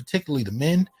support, most particularly the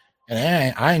men.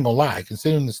 And I ain't gonna lie,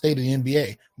 considering the state of the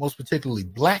NBA, most particularly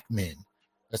black men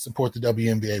that support the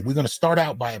WNBA, we're going to start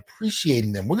out by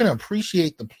appreciating them. We're going to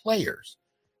appreciate the players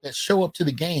that show up to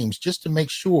the games just to make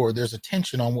sure there's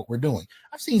attention on what we're doing.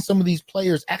 I've seen some of these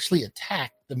players actually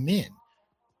attack the men,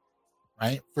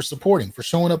 right? For supporting, for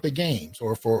showing up at games,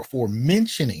 or for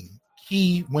mentioning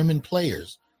key women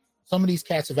players. Some of these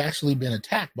cats have actually been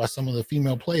attacked by some of the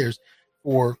female players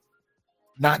for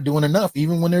not doing enough,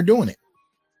 even when they're doing it.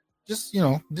 Just,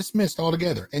 dismissed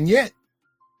altogether. And yet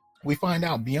we find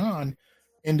out beyond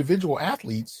individual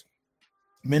athletes,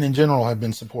 men in general have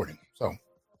been supporting. So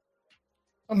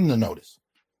something to notice.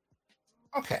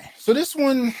 Okay, so this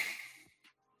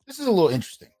is a little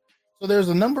interesting. So there's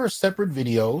a number of separate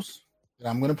videos that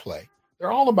I'm going to play.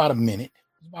 They're all about a minute.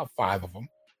 There's about 5 of them,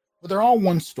 but they're all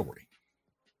one story.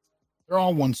 So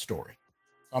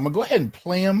I'm going to go ahead and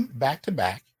play them back to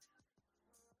back,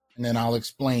 and then I'll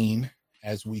explain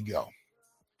as we go.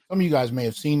 Some of you guys may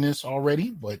have seen this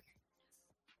already, but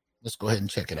let's go ahead and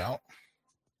check it out.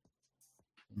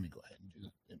 Let me go ahead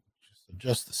and just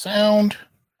adjust the sound.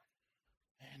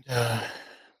 And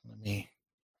let me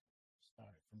start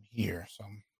from here. So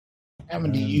I'm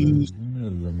having to use.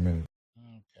 Okay,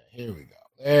 here we go.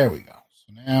 There we go.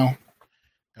 So now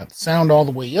got the sound all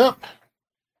the way up.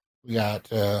 We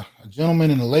got a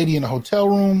gentleman and a lady in a hotel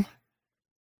room.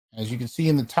 As you can see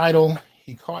in the title,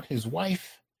 he caught his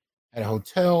wife at a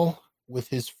hotel with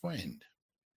his friend.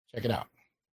 Check it out.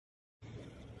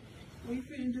 What you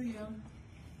finna do, yo?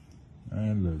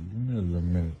 Man, look, give me a little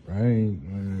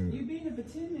minute. You been here for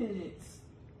 10 minutes.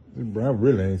 Bro, I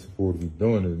really ain't supposed to be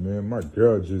doing this, man. My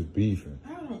girl just beefing.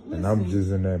 And I'm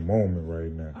just in that moment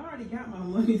right now. I already got my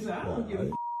money, so I don't give a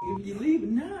if you leave or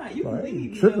not. You can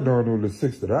leave. Tripping on those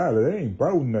 $60. They ain't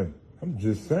about nothing. I'm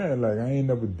just saying, like, I ain't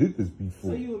never did this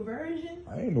before. So you a virgin?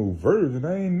 I ain't no virgin.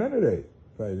 I ain't none of that.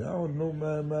 Like, I don't know,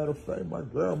 man. Matter of fact, my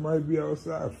girl might be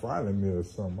outside filing me or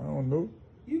something. I don't know.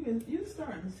 You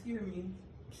starting to scare me.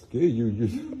 Scare you?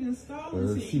 You've been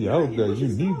stalling. She out there. You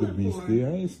need to be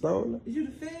scared. I ain't stalling. Is you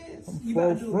the feds? I'm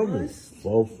far from it.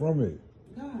 Far from it.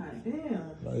 God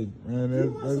damn. Like,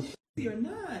 man, that's or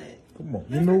not. Come on.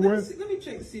 You know what? Let me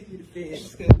check to see if you the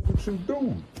feds. What you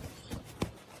do?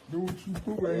 Do what you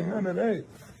do. Ain't none of that.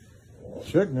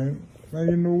 Check, man. Now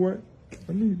you know what?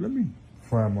 Let me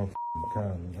find my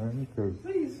comment, honey, because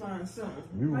please find something.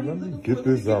 Let me get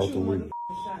this out the way.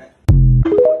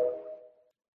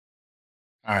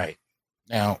 All right.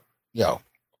 Now,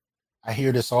 I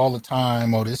hear this all the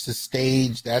time. Oh, this is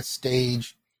staged. That's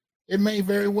staged. It may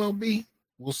very well be.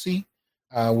 We'll see.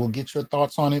 We'll get your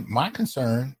thoughts on it. My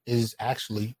concern is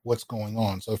actually what's going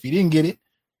on. So if you didn't get it,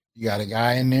 you got a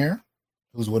guy in there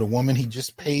who's with a woman he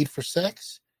just paid for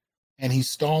sex, and he's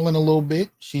stalling a little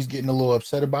bit. She's getting a little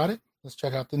upset about it. Let's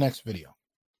check out the next video.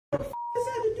 What's at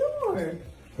the door?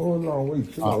 Hold on,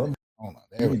 wait. Hold on.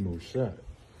 There we go. No shot.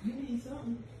 You need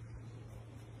something.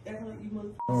 Act like you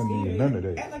motherfucking I don't need none of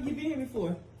that. Act like you've been here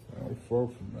before. I'm far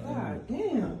from that. God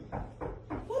damn.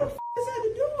 Who the is at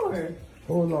the door?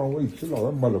 Hold on, wait. Chill out.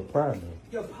 I'm mother partner.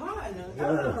 Your partner?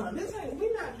 Yeah. This ain't,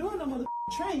 we not doing no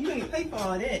motherfucking train. You ain't pay for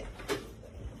all that.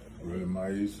 Really,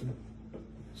 Maisha?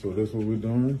 So that's what we're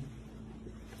doing?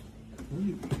 What are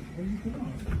you doing?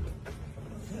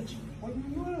 What are you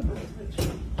doing?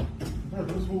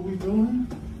 That's what we doing?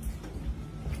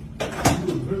 You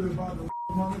was really about to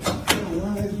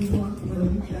motherfucker. You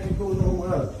can't go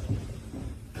nowhere.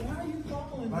 Why are you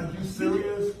calling? Like, you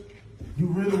serious? You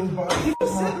really was about to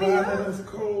set me up? That's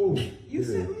cold. You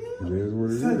set me up? It is what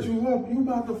it is. Set you up. You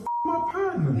about to my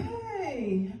partner.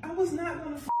 Hey, I was not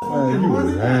gonna Man, you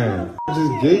lying. I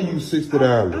just gave you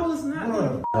 $60. I was not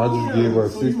gonna I just gave her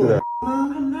 $60.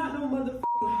 I'm not no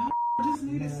motherfucking I just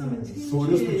needed some attention. So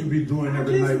this what you be doing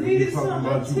every night when you talking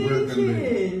about you working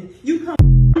late. You come.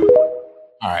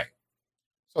 All right.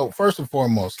 So first and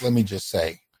foremost, let me just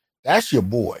say, that's your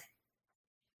boy.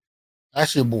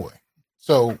 That's your boy.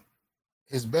 So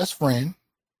his best friend,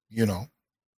 you know,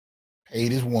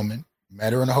 paid his woman,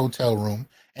 met her in a hotel room,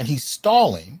 and he's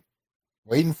stalling,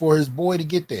 waiting for his boy to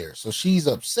get there. So she's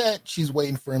upset. She's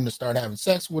waiting for him to start having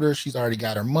sex with her. She's already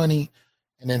got her money.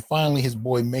 And then finally his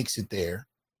boy makes it there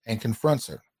and confronts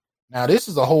her. Now, this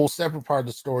is a whole separate part of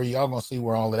the story. Y'all gonna see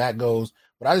where all of that goes.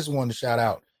 But I just wanted to shout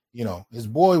out, you know, his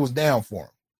boy was down for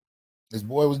him. His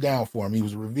boy was down for him. He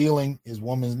was revealing his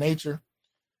woman's nature.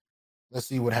 Let's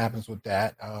see what happens with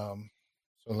that.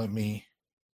 So let me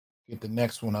get the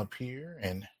next one up here.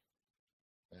 And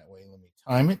that way, let me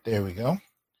time it. There we go. All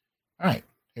right,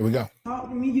 here we go. Talk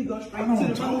to me, you go straight I to don't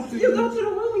the talk room. to You you. go to the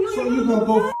room. So you gonna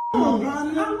go my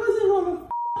partner? I wasn't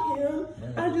gonna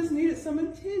him. I just needed some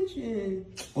attention.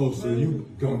 Oh, so you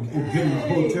gonna get in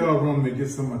a hotel room to get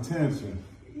some attention?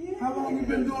 Yeah. How long you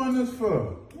been doing this for?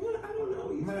 What? I don't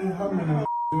know. You Man, how many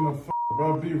in a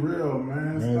bro? Be real,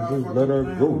 man. Man, Stop just fucking let her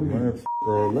playing go, with me. man. F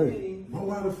all that. Bro,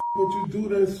 why the would you do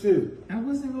that shit? I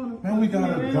wasn't gonna. Man, we got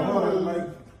a fuck daughter. around. Like,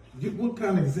 what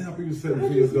kind of example you setting I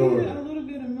for your just needed a daughter? little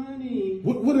bit of money.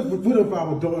 What if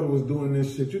our daughter was doing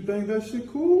this shit? You think that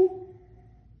shit cool?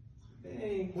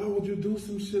 Hey, Why would you do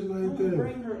some shit like don't that?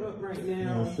 bring her up right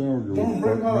now. Man, she don't give Don't a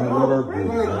bring fuck, her man. Let her up. go, Bring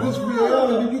her man. up. This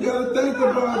reality. You gotta think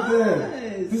about that.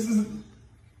 Yes.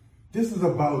 This is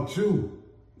about you.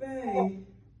 Babe.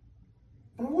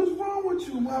 Bro, what's wrong with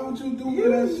you? Why would you do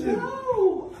You that shit?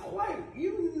 know, like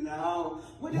you know.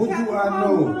 What What do I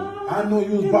know? I know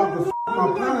you was about to f my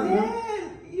partner.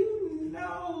 You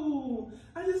know.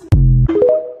 I just.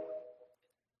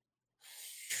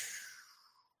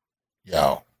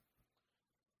 Yo,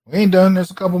 we ain't done.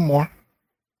 There's a couple more.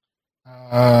 All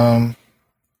right,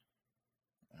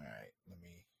 let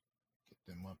me get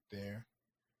them up there.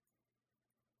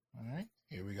 All right,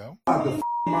 here we go. About to f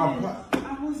my partner.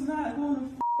 I was not gonna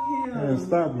f him. Man,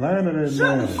 stop lying to that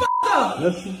Shut man. the f up.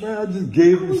 That's, man, I just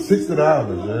gave you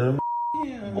 $60, man.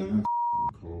 Him.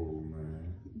 Cool,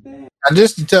 man.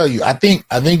 Just to tell you, I think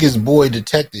his boy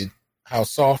detected how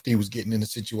soft he was getting in the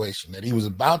situation, that he was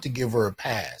about to give her a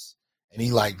pass. And he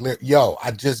like, yo,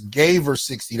 I just gave her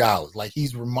 $60. Like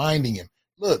he's reminding him,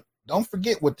 look, don't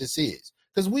forget what this is.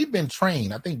 Because we've been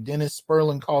trained. I think Dennis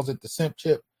Sperling calls it the simp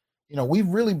chip. You know, we've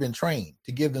really been trained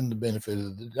to give them the benefit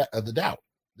of the doubt.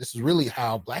 This is really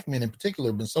how black men in particular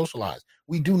have been socialized.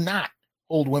 We do not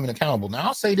hold women accountable. Now,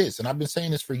 I'll say this, and I've been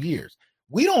saying this for years.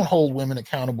 We don't hold women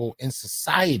accountable in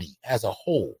society as a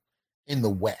whole in the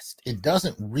West. It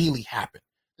doesn't really happen.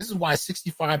 This is why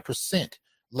 65%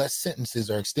 less sentences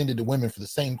are extended to women for the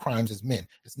same crimes as men.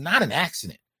 It's not an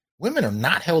accident. Women are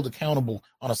not held accountable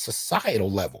on a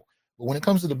societal level. But when it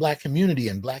comes to the black community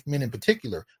and black men in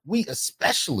particular, we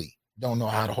especially don't know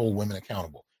how to hold women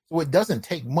accountable. So it doesn't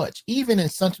take much, even in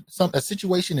a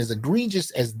situation as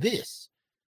egregious as this,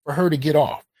 for her to get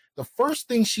off. The first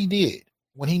thing she did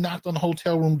when he knocked on the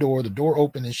hotel room door, the door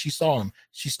opened and she saw him,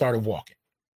 she started walking.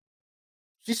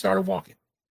 She started walking.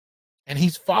 And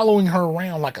he's following her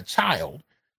around like a child,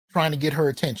 trying to get her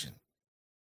attention.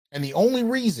 And the only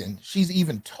reason she's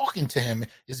even talking to him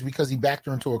is because he backed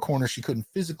her into a corner she couldn't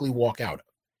physically walk out of.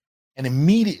 And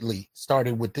immediately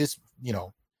started with this, you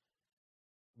know,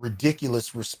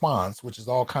 ridiculous response, which is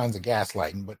all kinds of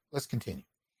gaslighting. But let's continue.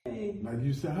 Like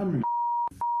you said, how many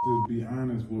just be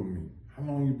honest with me? How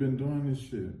long you been doing this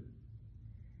shit?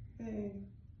 Hey.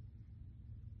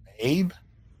 Abe?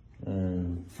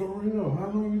 For real, how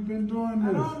long you been doing I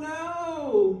this? don't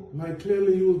know. Like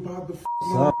clearly you was about to f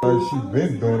Sound like she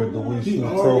been doing it the way she He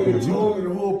was already talking to told you. me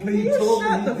the whole plea. He You told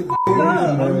shut me the he could fuck get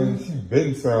up. it. Man, she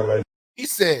been sound like He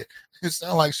said, it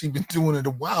sounds like she's been doing it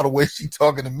a while the way she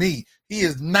talking to me. He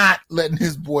is not letting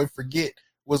his boy forget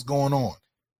what's going on.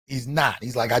 He's not.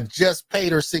 He's like, I just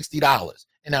paid her $60.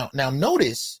 And now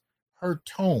notice her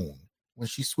tone when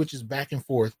she switches back and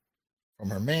forth from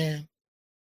her man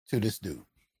to this dude.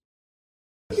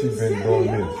 she been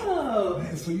doing this.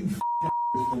 Man, so you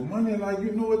for money, like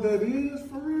you know what that is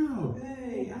for real.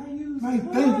 Hey, I use Like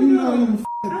think you not even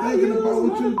I thinking use about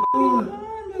what you're motherfucking doing. condom.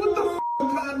 What the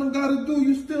condom gotta do?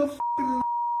 You still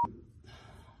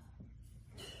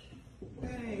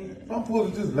Hey, I'm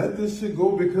supposed to just let this shit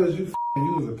go because you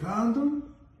use a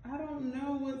condom? I don't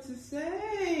know what to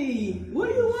say. What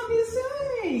do you want me to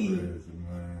say?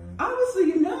 Man. Obviously,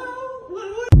 you know.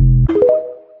 What?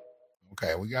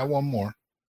 Okay, we got one more.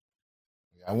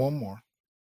 Got one more.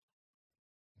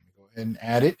 Let me go ahead and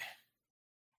add it.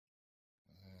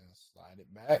 And slide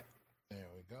it back. There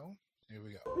we go. Here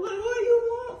we go. What do you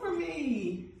want from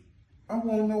me? I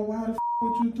want to know why the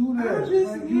would you do I that?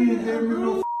 just Like, you ain't gave me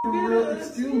no real bit of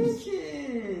excuse.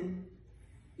 attention.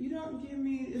 You don't give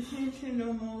me attention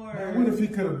no more. Man, what if he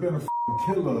could have been a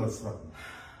killer or something?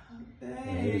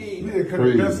 Babe. Yeah, could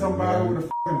have been somebody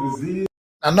with a disease.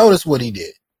 Now notice what he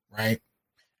did, right?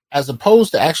 As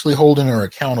opposed to actually holding her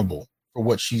accountable for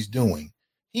what she's doing,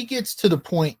 he gets to the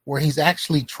point where he's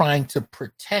actually trying to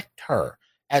protect her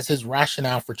as his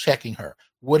rationale for checking her.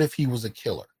 What if he was a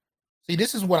killer? See,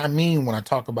 this is what I mean when I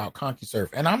talk about ConcuSurf.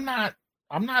 And I'm not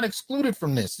excluded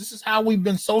from this. This is how we've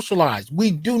been socialized.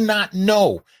 We do not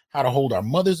know how to hold our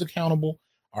mothers accountable,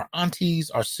 our aunties,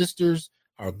 our sisters,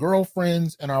 our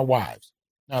girlfriends, and our wives.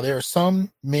 Now, there are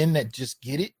some men that just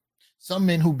get it. Some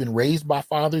men who've been raised by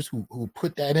fathers who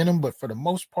put that in them. But for the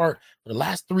most part, for the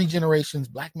last 3 generations,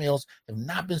 black males have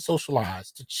not been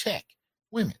socialized to check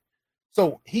women.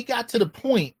 So he got to the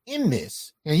point in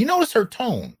this, and you notice her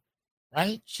tone,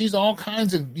 right? She's all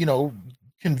kinds of,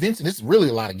 convincing. This is really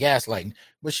a lot of gaslighting,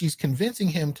 but she's convincing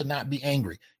him to not be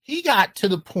angry. He got to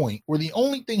the point where the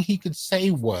only thing he could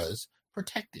say was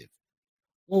protective.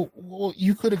 Well,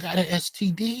 you could have got an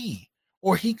STD,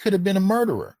 or he could have been a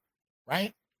murderer,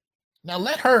 right? Now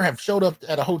let her have showed up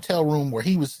at a hotel room where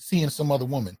he was seeing some other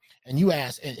woman, and you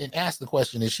ask the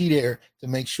question: is she there to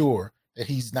make sure that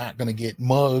he's not going to get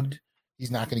mugged, he's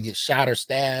not going to get shot or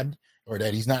stabbed, or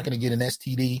that he's not going to get an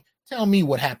STD? Tell me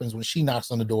what happens when she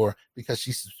knocks on the door because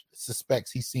she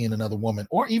suspects he's seeing another woman,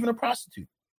 or even a prostitute,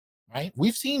 right?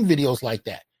 We've seen videos like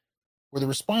that where the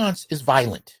response is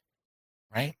violent,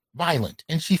 right? Violent,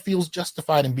 and she feels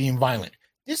justified in being violent.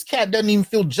 This cat doesn't even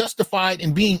feel justified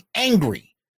in being angry.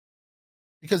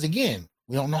 Because again,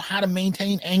 we don't know how to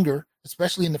maintain anger,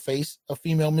 especially in the face of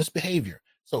female misbehavior.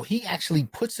 So he actually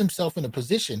puts himself in a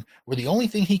position where the only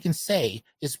thing he can say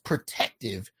is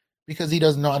protective because he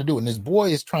doesn't know how to do it. And this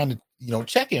boy is trying to,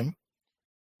 check him,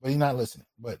 but he's not listening.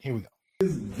 But here we go.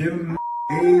 Just give him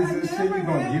AIDS and shit. You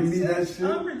gonna give me that shit?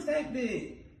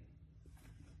 Unprotected.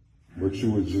 But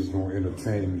you was just gonna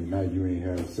entertain me. Now you ain't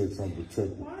having sex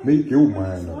unprotected. Make your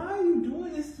mind up. Why are you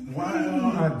doing this to me? Why am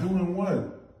I doing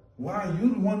what? Why are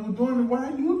you the one who's doing it? Why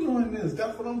are you doing this?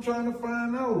 That's what I'm trying to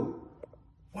find out.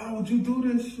 Why would you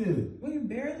do this shit? We're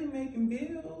barely making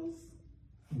bills.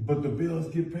 But the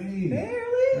bills get paid.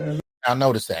 Barely? Now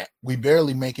notice that. We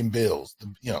barely making bills.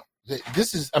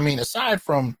 This is, aside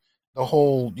from the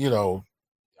whole,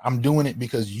 I'm doing it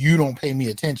because you don't pay me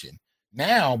attention.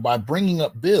 Now, by bringing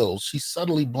up bills, she's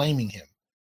subtly blaming him,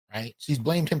 right? She's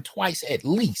blamed him twice at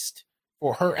least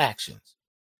for her actions.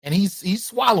 And he's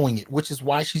swallowing it, which is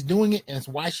why she's doing it, and it's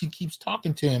why she keeps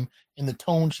talking to him in the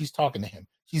tone she's talking to him.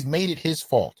 She's made it his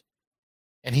fault,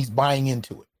 and he's buying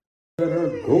into it. Let her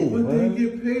go, When man. they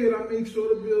get paid, I make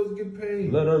sure the bills get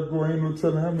paid. Let her go. Ain't no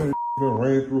telling how many done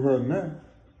ran through her now.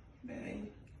 Babe.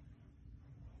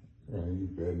 Yeah, you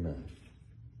better not.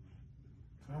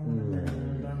 I want to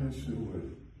man done this shit with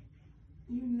it.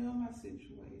 You know my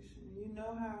situation. You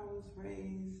know how I was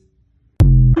raised.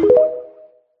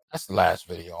 That's the last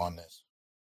video on this.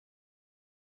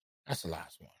 That's the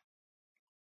last one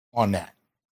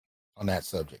on that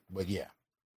subject. But yeah.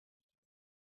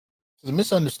 So the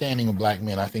misunderstanding of black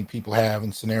men I think people have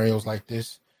in scenarios like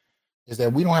this is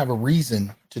that we don't have a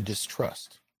reason to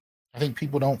distrust. I think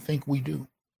people don't think we do.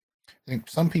 I think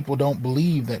some people don't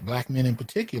believe that black men in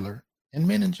particular, and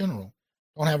men in general,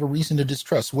 don't have a reason to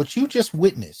distrust. What you just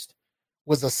witnessed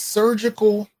was a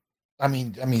surgically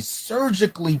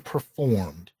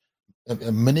performed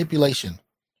a manipulation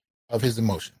of his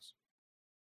emotions.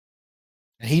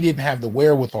 And he didn't have the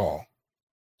wherewithal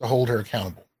to hold her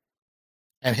accountable.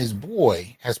 And his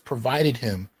boy has provided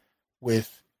him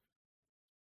with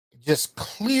just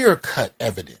clear-cut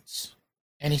evidence.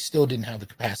 And he still didn't have the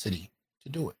capacity to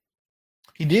do it.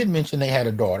 He did mention they had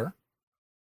a daughter.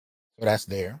 So that's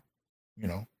there.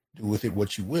 Do with it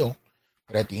what you will.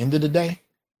 But at the end of the day,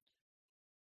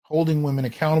 holding women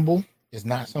accountable is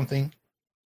not something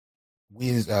we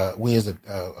as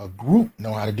a group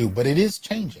know how to do, but it is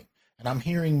changing. And I'm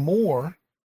hearing more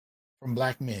from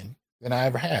black men than I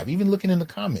ever have. Even looking in the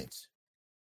comments.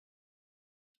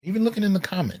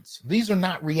 These are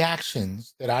not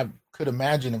reactions that I could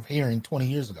imagine of hearing 20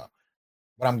 years ago.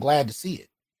 But I'm glad to see it.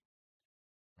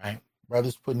 Right?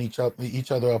 Brothers putting each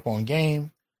other up on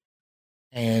game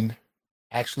and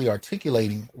actually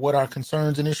articulating what our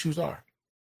concerns and issues are.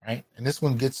 Right? And this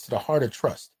one gets to the heart of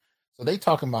trust. So they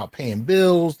talking about paying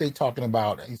bills. They talking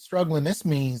about he's struggling. This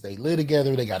means they live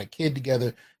together. They got a kid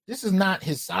together. This is not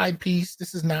his side piece.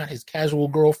 This is not his casual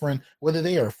girlfriend, whether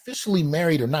they are officially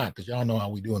married or not, because y'all know how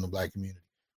we do in the Black community.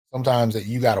 Sometimes that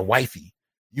you got a wifey.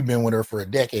 You've been with her for a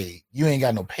decade. You ain't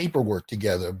got no paperwork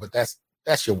together, but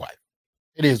that's your wife.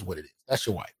 It is what it is. That's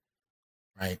your wife,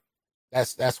 right?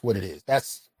 That's what it is.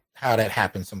 That's how that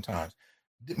happens sometimes.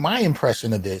 My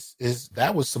impression of this is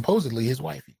that was supposedly his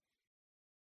wifey,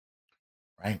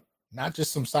 right? Not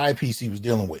just some side piece he was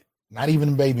dealing with. Not even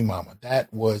a baby mama.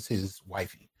 That was his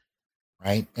wifey,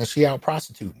 right? And she out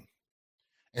prostituting.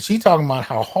 And she talking about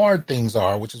how hard things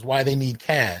are, which is why they need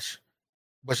cash.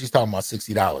 But she's talking about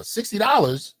 $60.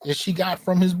 $60 is she got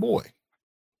from his boy,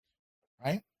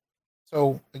 right?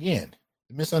 So again,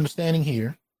 the misunderstanding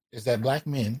here is that Black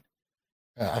men,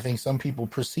 I think some people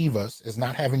perceive us as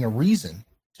not having a reason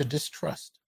to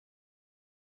distrust,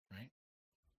 right?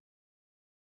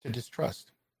 To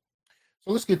distrust. So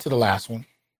let's get to the last one.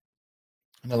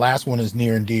 And the last one is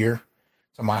near and dear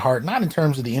to my heart, not in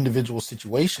terms of the individual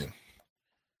situation,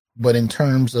 but in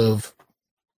terms of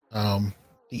the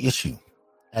issue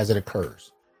as it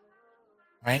occurs,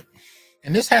 right?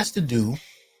 And this has to do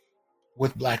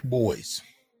with Black boys.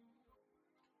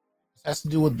 This has to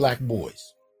do with Black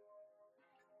boys.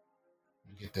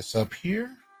 Let me get this up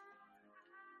here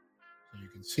so you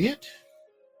can see it.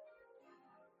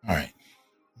 All right.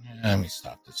 Let me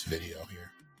stop this video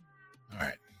here.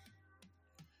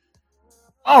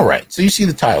 All right. So you see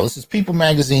the title. This is People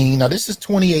Magazine. Now, this is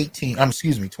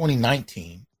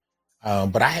 2019.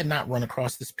 But I had not run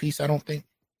across this piece, I don't think.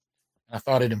 I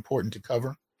thought it important to cover.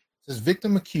 It says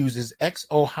victim accuses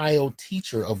ex-Ohio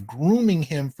teacher of grooming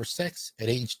him for sex at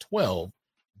age 12,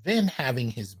 then having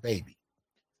his baby.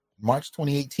 March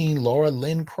 2018, Laura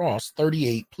Lynn Cross,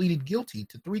 38, pleaded guilty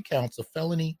to 3 counts of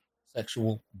felony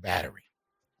sexual battery.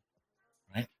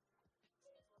 Right?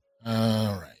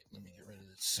 All right. Let me get rid of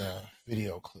this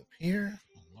video clip here.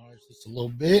 Enlarge this a little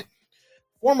bit.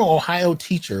 Former Ohio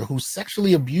teacher who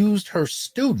sexually abused her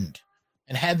student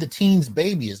and had the teen's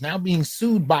baby is now being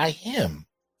sued by him,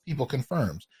 People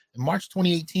confirms. In March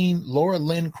 2018, Laura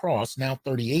Lynn Cross, now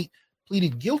 38,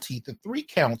 pleaded guilty to 3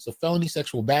 counts of felony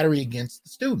sexual battery against the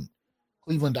student.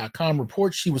 Cleveland.com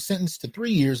reports she was sentenced to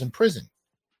 3 years in prison.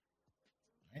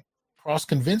 Right. Cross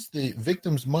convinced the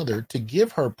victim's mother to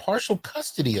give her partial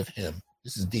custody of him.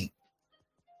 This is deep.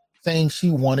 Saying she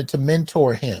wanted to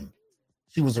mentor him.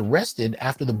 She was arrested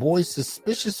after the boy's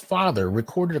suspicious father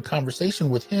recorded a conversation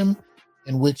with him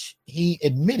in which he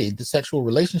admitted the sexual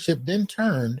relationship, then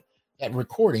turned that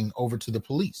recording over to the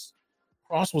police.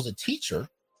 Cross was a teacher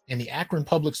in the Akron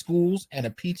Public Schools and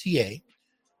a PTA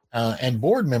and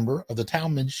board member of the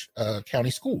Talmadge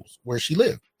County Schools, where she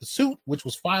lived. The suit, which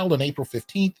was filed on April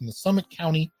 15th in the Summit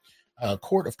County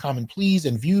Court of Common Pleas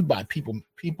and viewed by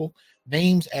people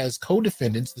names as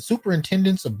co-defendants, the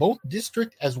superintendents of both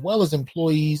district as well as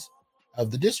employees of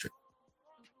the district.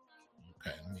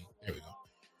 Okay, there we go.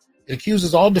 It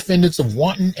accuses all defendants of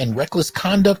wanton and reckless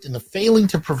conduct in the failing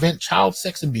to prevent child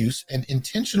sex abuse and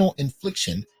intentional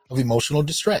infliction of emotional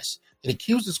distress. It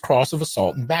accuses Cross of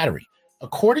assault and battery.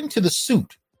 According to the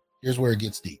suit, here's where it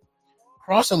gets deep.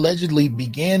 Cross allegedly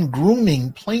began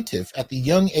grooming plaintiff at the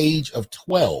young age of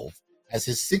 12 as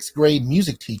his 6th grade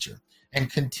music teacher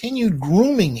and continued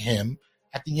grooming him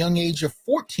at the young age of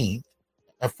 14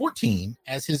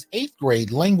 as his 8th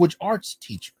grade language arts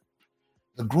teacher.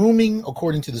 The grooming,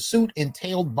 according to the suit,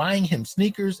 entailed buying him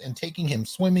sneakers and taking him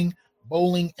swimming,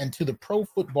 bowling, and to the Pro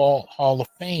Football Hall of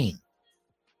Fame.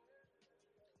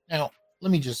 Now,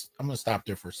 I'm going to stop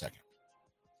there for a second.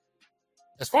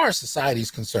 As far as society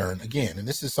is concerned, again, and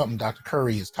this is something Dr.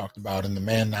 Curry has talked about in the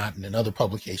Man Not and in other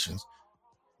publications,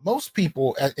 most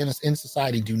people in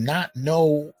society do not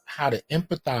know how to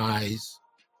empathize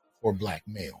for Black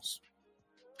males.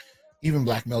 Even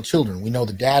Black male children. We know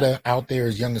the data out there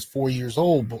as young as 4 years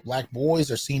old, but Black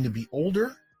boys are seen to be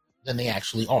older than they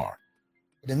actually are.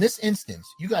 But in this instance,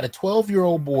 you got a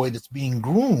 12-year-old boy that's being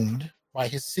groomed by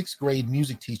his 6th grade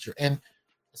music teacher. And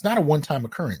it's not a one-time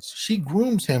occurrence. She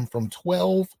grooms him from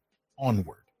 12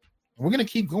 onward. And we're going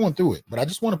to keep going through it, but I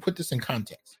just want to put this in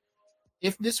context.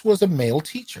 If this was a male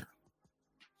teacher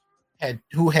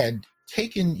who had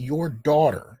taken your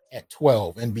daughter at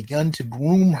 12 and begun to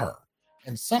groom her,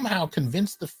 and somehow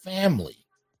convince the family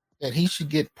that he should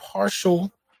get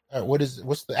partial,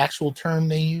 what's the actual term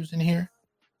they use in here?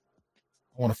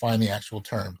 I want to find the actual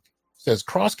term. It says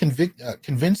Cross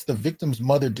convinced the victim's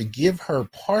mother to give her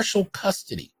partial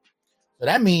custody. So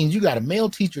that means you got a male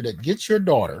teacher that gets your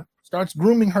daughter, starts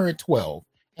grooming her at 12,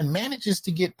 and manages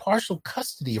to get partial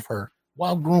custody of her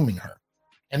while grooming her.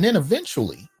 And then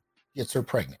eventually gets her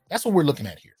pregnant. That's what we're looking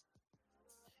at here.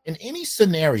 In any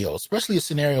scenario, especially a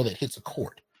scenario that hits a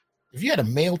court, if you had a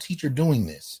male teacher doing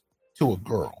this to a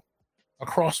girl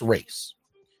across race,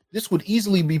 this would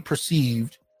easily be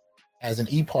perceived as an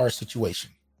EPAR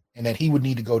situation and that he would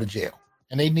need to go to jail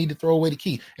and they'd need to throw away the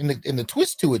key. And the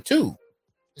twist to it, too,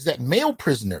 is that male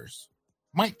prisoners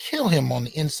might kill him on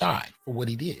the inside for what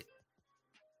he did.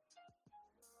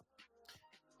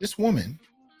 This woman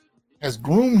has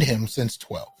groomed him since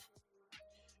 12.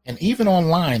 And even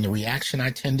online, the reaction I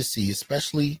tend to see,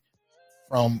 especially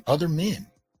from other men,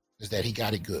 is that he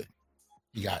got it good.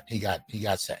 He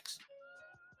got sex.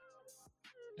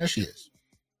 There she is.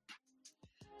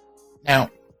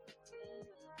 Now,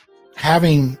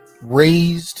 having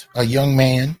raised a young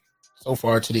man so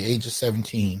far to the age of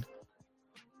 17,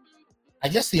 I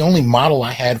guess the only model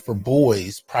I had for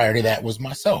boys prior to that was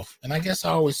myself. And I guess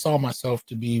I always saw myself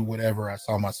to be whatever I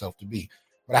saw myself to be.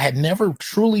 But I had never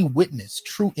truly witnessed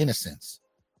true innocence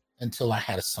until I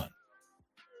had a son.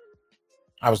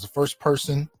 I was the first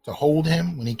person to hold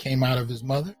him when he came out of his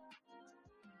mother.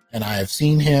 And I have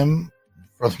seen him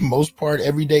for the most part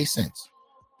every day since.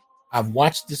 I've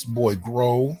watched this boy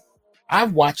grow.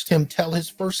 I've watched him tell his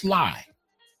first lie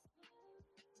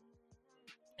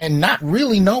and not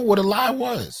really know what a lie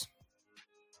was.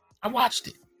 I watched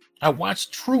it. I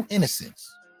watched true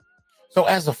innocence. So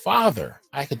as a father,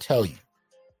 I could tell you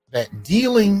that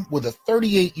dealing with a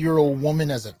 38-year-old woman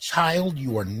as a child,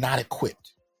 you are not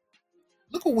equipped.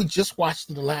 Look what we just watched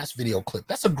in the last video clip.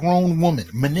 That's a grown woman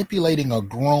manipulating a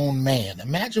grown man.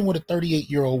 Imagine what a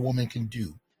 38-year-old woman can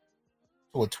do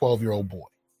to a 12-year-old boy.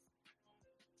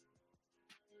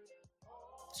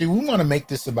 See, we want to make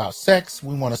this about sex.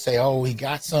 We want to say, oh, he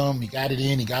got some, he got it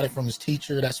in, he got it from his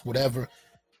teacher, that's whatever.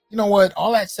 You know what?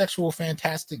 All that sexual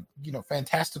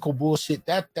fantastical bullshit,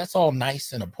 that's all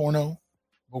nice in a porno.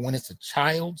 But when it's a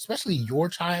child, especially your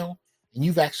child, and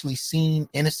you've actually seen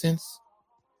innocence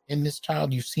in this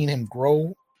child, you've seen him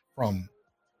grow from,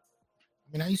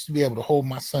 I used to be able to hold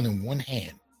my son in one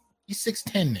hand. He's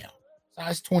 6'10" now,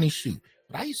 size 20 shoe.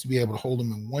 But I used to be able to hold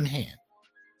him in one hand.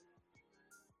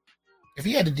 If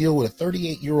he had to deal with a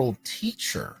 38-year-old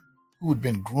teacher who had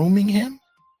been grooming him,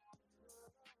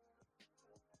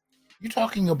 you're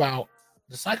talking about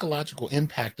the psychological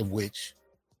impact of which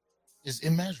is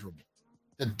immeasurable.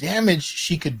 The damage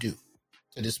she could do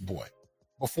to this boy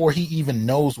before he even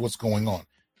knows what's going on.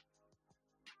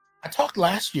 I talked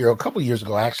last year, a couple of years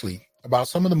ago actually, about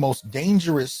some of the most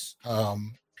dangerous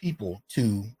people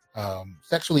to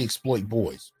sexually exploit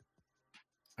boys.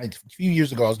 A few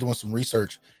years ago, I was doing some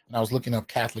research and I was looking up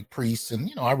Catholic priests,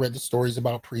 and I read the stories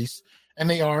about priests, and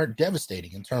they are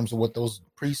devastating in terms of what those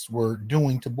priests were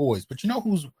doing to boys. But you know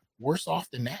who's worse off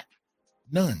than that?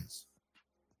 Nuns.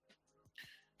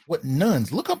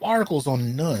 Look up articles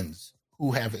on nuns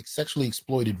who have sexually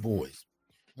exploited boys.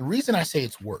 The reason I say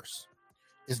it's worse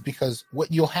is because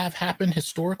what you'll have happen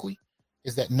historically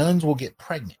is that nuns will get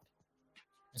pregnant.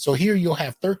 And so here you'll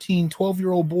have 13,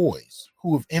 12-year-old boys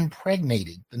who have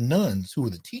impregnated the nuns who are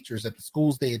the teachers at the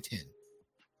schools they attend,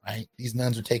 right? These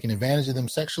nuns are taking advantage of them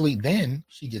sexually. Then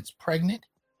she gets pregnant.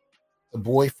 The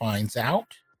boy finds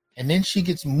out. And then she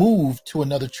gets moved to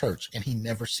another church and he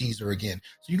never sees her again.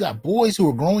 So you got boys who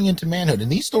are growing into manhood.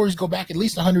 And these stories go back at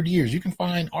least 100 years. You can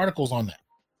find articles on that.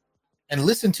 And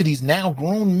listen to these now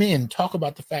grown men talk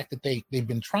about the fact that they've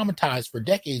been traumatized for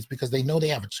decades because they know they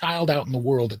have a child out in the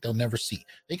world that they'll never see.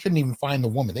 They couldn't even find the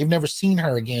woman. They've never seen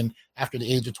her again after the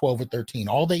age of 12 or 13.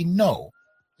 All they know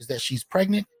is that she's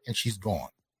pregnant and she's gone.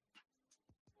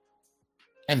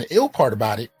 And the ill part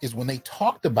about it is when they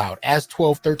talked about, as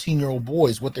 12, 13-year-old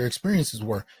boys, what their experiences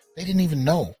were, they didn't even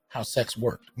know how sex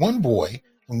worked. One boy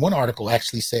in one article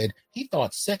actually said he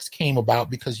thought sex came about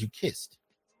because you kissed.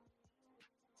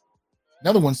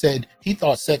 Another one said he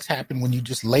thought sex happened when you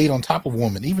just laid on top of a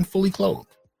woman, even fully clothed.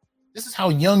 This is how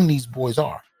young these boys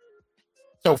are.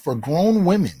 So for grown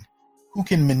women who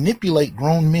can manipulate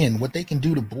grown men, what they can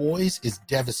do to boys is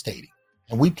devastating.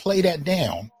 And we play that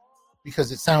down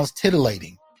because it sounds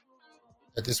titillating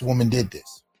that this woman did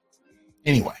this.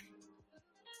 Anyway.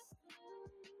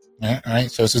 All right.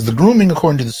 So it says the grooming,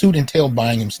 according to the suit, entailed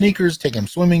buying him sneakers, taking him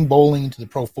swimming, bowling, to the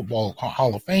Pro Football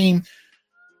Hall of Fame.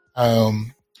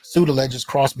 Suit alleges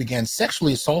Cross began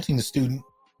sexually assaulting the student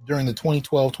during the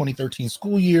 2012-2013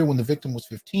 school year when the victim was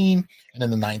 15 and in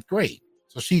the 9th grade.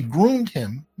 So she groomed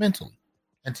him mentally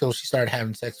until she started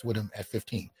having sex with him at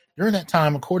 15. During that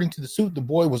time, according to the suit, the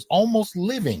boy was almost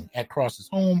living at Cross's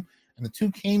home, and the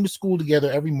two came to school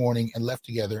together every morning and left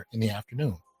together in the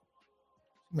afternoon.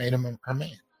 She made him her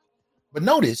man. But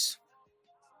notice,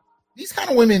 these kind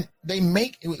of women, they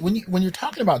make, when you're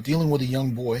talking about dealing with a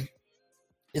young boy,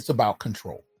 It's about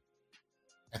control.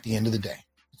 At the end of the day,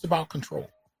 it's about control.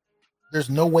 There's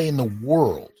no way in the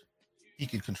world he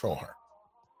could control her.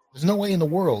 There's no way in the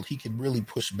world he could really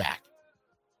push back.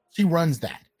 She runs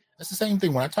that. That's the same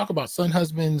thing when I talk about son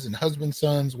husbands and husband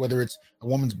sons, whether it's a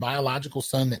woman's biological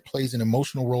son that plays an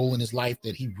emotional role in his life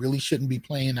that he really shouldn't be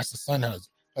playing. That's the son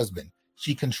husband.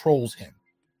 She controls him.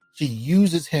 She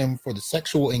uses him for the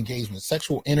sexual engagement,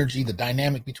 sexual energy, the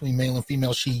dynamic between male and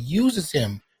female. She uses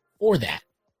him for that.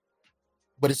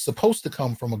 But it's supposed to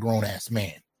come from a grown-ass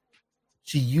man.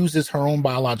 She uses her own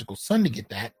biological son to get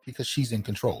that because she's in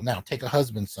control. Now, take a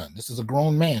husband's son. This is a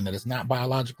grown man that is not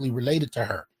biologically related to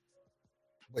her.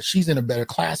 But she's in a better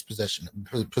class position,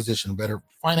 a better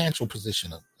financial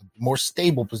position, a more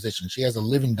stable position. She has a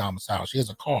living domicile. She has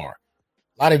a car.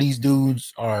 A lot of these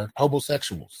dudes are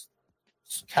homosexuals,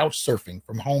 couch surfing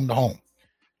from home to home.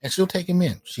 And she'll take him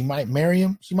in. She might marry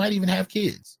him. She might even have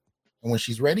kids. And when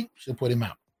she's ready, she'll put him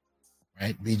out.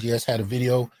 Right? BGS had a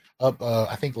video up,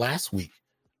 I think last week,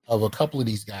 of a couple of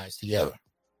these guys together,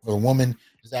 where a woman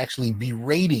is actually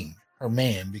berating her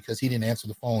man because he didn't answer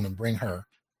the phone and bring her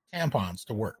tampons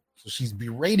to work. So she's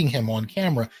berating him on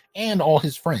camera and all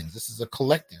his friends. This is a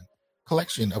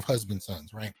collection of husband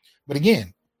sons, right? But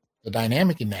again, the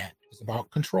dynamic in that is about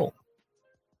control.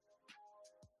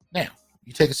 Now,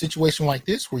 you take a situation like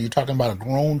this where you're talking about a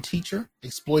grown teacher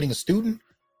exploiting a student.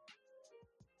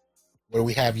 What do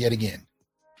we have yet again?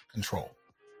 Control.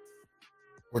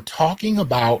 We're talking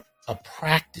about a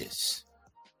practice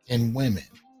in women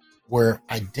where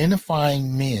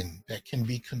identifying men that can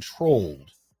be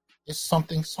controlled is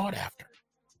something sought after,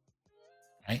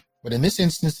 right? But in this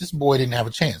instance, this boy didn't have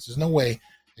a chance. There's no way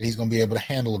that he's going to be able to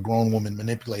handle a grown woman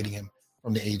manipulating him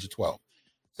from the age of 12. It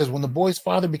says when the boy's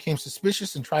father became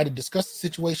suspicious and tried to discuss the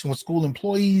situation with school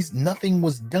employees, nothing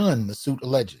was done, the suit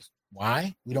alleges.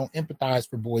 Why? We don't empathize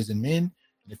for boys and men.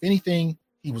 And if anything,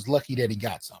 he was lucky that he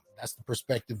got something. That's the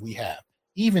perspective we have.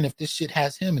 Even if this shit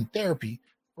has him in therapy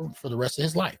for the rest of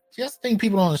his life. See, that's the thing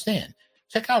people don't understand.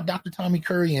 Check out Dr. Tommy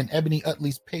Curry and Ebony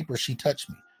Utley's paper, She Touched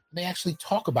Me. They actually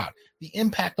talk about the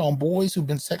impact on boys who've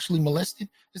been sexually molested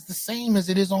is the same as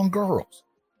it is on girls.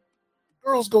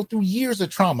 Girls go through years of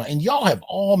trauma, and y'all have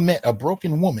all met a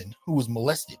broken woman who was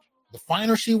molested. The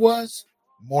finer she was,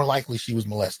 more likely she was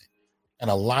molested. And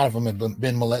a lot of them have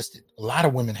been molested. A lot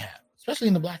of women have, especially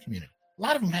in the black community. A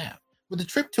lot of them have. But the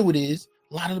trick to it is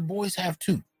a lot of the boys have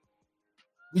too.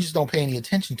 We just don't pay any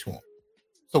attention to them.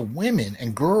 So women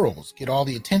and girls get all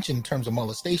the attention in terms of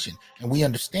molestation. And we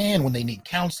understand when they need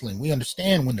counseling. We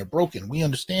understand when they're broken. We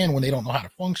understand when they don't know how to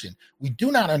function. We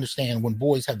do not understand when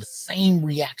boys have the same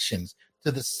reactions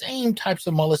to the same types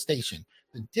of molestation.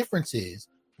 The difference is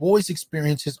boys'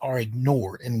 experiences are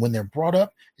ignored. And when they're brought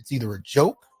up, it's either a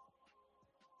joke,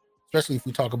 especially if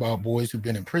we talk about boys who've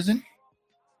been in prison,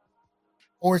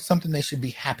 or it's something they should be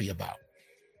happy about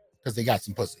because they got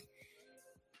some pussy.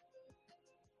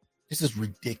 This is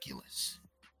ridiculous.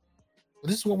 But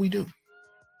this is what we do.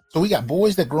 So we got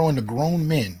boys that grow into grown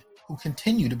men who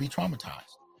continue to be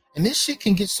traumatized. And this shit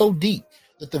can get so deep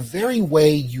that the very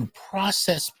way you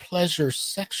process pleasure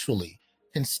sexually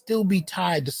can still be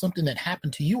tied to something that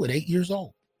happened to you at 8 years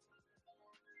old.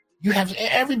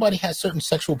 Everybody has certain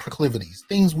sexual proclivities,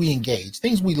 things we engage,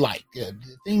 things we like,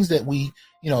 things that we,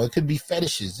 it could be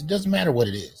fetishes. It doesn't matter what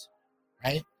it is,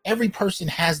 right? Every person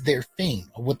has their thing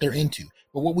of what they're into.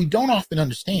 But what we don't often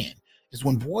understand is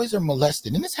when boys are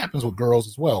molested, and this happens with girls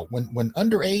as well, when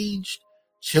underage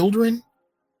children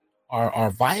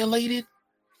are violated,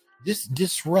 this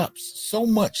disrupts so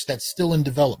much that's still in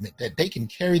development that they can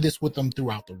carry this with them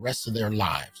throughout the rest of their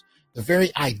lives. The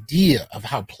very idea of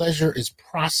how pleasure is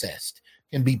processed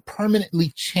can be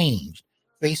permanently changed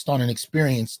based on an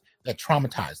experience that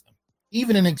traumatized them,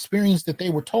 even an experience that they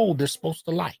were told they're supposed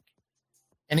to like.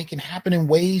 And it can happen in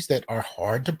ways that are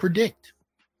hard to predict.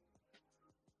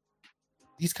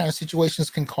 These kind of situations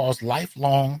can cause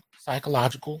lifelong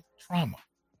psychological trauma,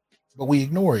 but we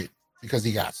ignore it because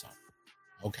he got some.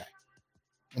 Okay.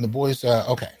 And the boys,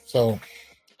 so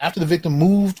after the victim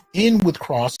moved in with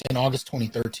Cross in August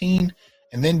 2013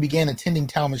 and then began attending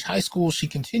Talmadge High School, she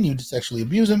continued to sexually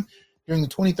abuse him. During the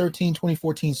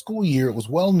 2013-2014 school year, it was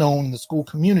well known in the school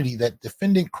community that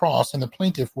defendant Cross and the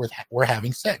plaintiff were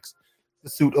having sex, the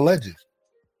suit alleges.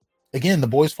 Again, the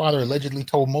boy's father allegedly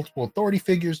told multiple authority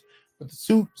figures, but the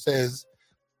suit says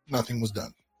nothing was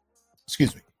done.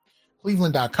 Excuse me.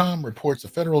 Cleveland.com reports a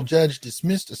federal judge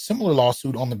dismissed a similar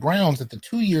lawsuit on the grounds that the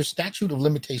 2-year statute of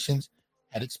limitations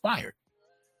had expired.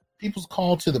 People's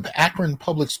call to the Akron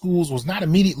Public Schools was not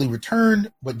immediately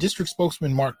returned, but district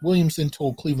spokesman Mark Williamson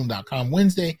told Cleveland.com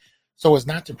Wednesday so as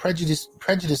not to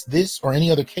prejudice this or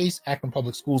any other case, Akron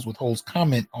Public Schools withholds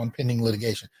comment on pending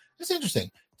litigation. It's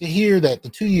interesting to hear that the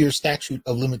 2-year statute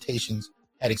of limitations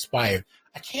had expired.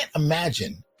 I can't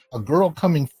imagine a girl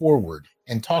coming forward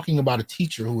and talking about a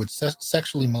teacher who had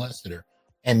sexually molested her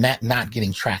and that not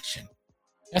getting traction.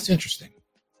 That's interesting.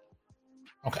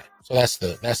 Okay, so that's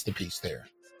the piece there.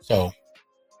 So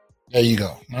there you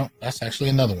go. No, that's actually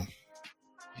another one.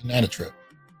 Isn't that a trip?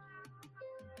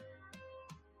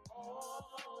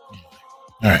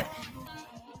 All right.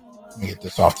 Let me get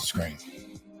this off the screen.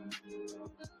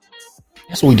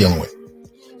 That's what we're dealing with.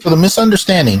 So the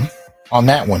misunderstanding on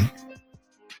that one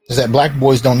is that black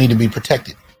boys don't need to be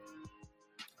protected,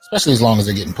 especially as long as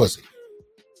they're getting pussy.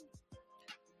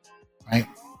 Right?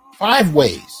 5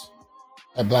 ways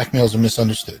that black males are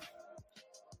misunderstood.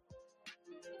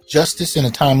 Justice in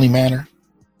a timely manner.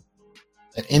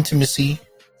 That intimacy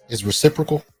is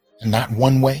reciprocal and not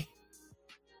one way.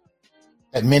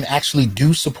 That men actually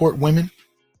do support women,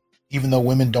 even though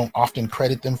women don't often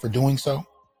credit them for doing so.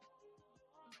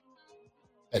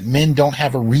 That men don't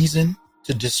have a reason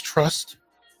to distrust.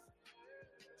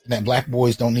 And that black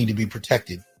boys don't need to be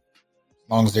protected as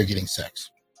long as they're getting sex.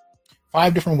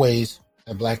 5 different ways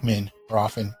that black men are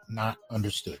often not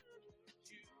understood.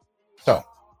 So,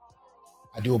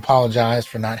 I do apologize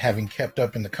for not having kept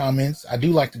up in the comments. I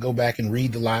do like to go back and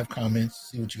read the live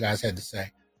comments, see what you guys had to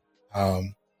say.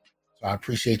 So I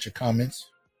appreciate your comments.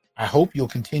 I hope you'll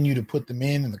continue to put them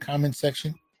in the comment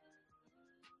section.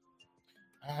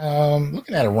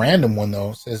 Looking at a random one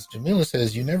though, Jamila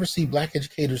says, you never see black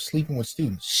educators sleeping with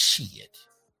students. Shit.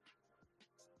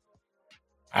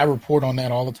 I report on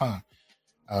that all the time.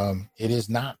 It is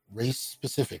not race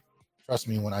specific. Trust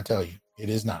me when I tell you,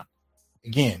 it is not.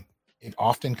 Again, it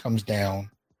often comes down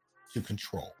to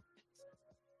control.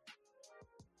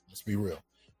 Let's be real.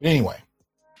 But anyway,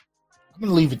 I'm going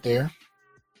to leave it there.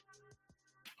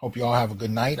 Hope you all have a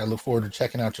good night. I look forward to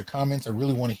checking out your comments. I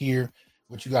really want to hear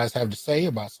what you guys have to say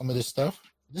about some of this stuff.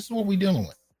 This is what we're dealing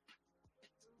with.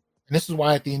 And this is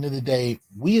why at the end of the day,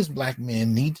 we as black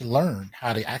men need to learn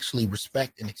how to actually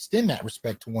respect and extend that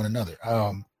respect to one another.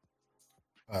 Let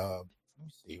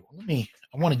me see.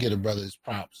 I want to give a brother his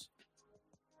props.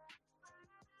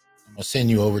 I'm going to send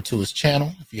you over to his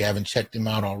channel if you haven't checked him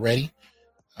out already.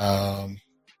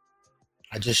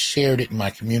 I just shared it in my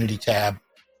community tab.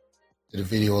 Did a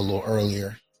video a little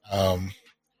earlier.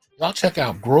 Y'all check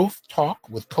out Growth Talk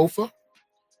with Kofa.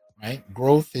 Right?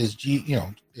 Growth is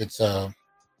it's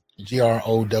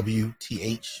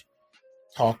GROWTH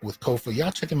Talk with Kofa.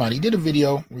 Y'all check him out. He did a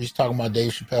video where he's talking about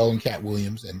Dave Chappelle and Cat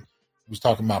Williams, and he was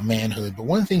talking about manhood. But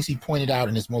one of the things he pointed out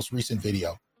in his most recent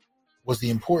video was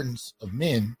the importance of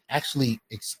men actually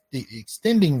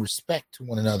extending respect to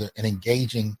one another and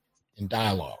engaging in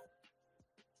dialogue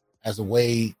as a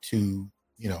way to,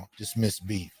 dismiss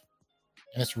beef.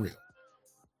 And it's real.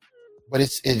 But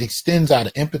it extends out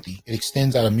of empathy. It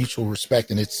extends out of mutual respect.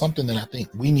 And it's something that I think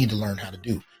we need to learn how to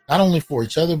do, not only for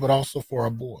each other, but also for our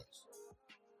boys.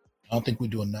 I don't think we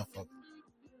do enough of it.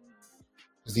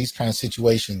 Because these kind of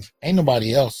situations, ain't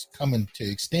nobody else coming to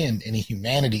extend any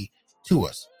humanity to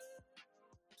us.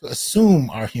 To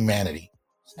assume our humanity.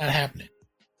 It's not happening.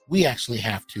 We actually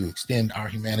have to extend our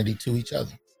humanity to each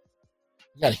other.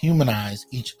 We got to humanize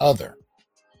each other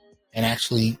and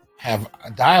actually have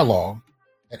a dialogue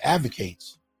that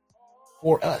advocates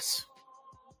for us.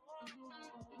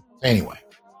 Anyway,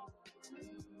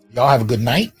 y'all have a good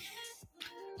night.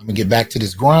 I'm going to get back to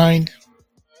this grind.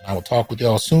 I will talk with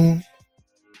y'all soon.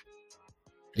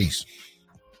 Peace.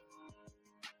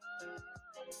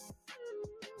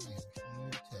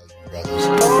 Brothers,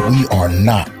 we are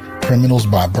not criminals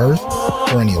by birth,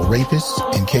 perennial rapists,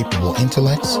 incapable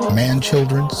intellects,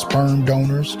 man-children, sperm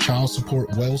donors, child support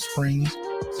wellsprings,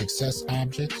 success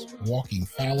objects, walking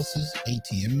phalluses,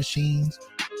 ATM machines,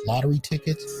 lottery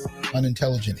tickets,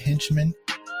 unintelligent henchmen,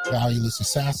 valueless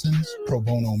assassins, pro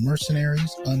bono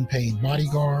mercenaries, unpaid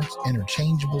bodyguards,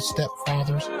 interchangeable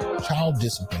stepfathers, child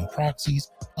discipline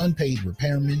proxies, unpaid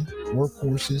repairmen,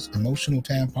 workhorses, emotional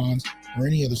tampons, or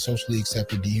any other socially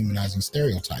accepted dehumanizing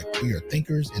stereotype. We are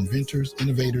thinkers, inventors,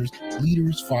 innovators,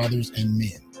 leaders, fathers, and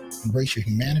men. Embrace your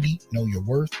humanity, know your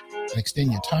worth, and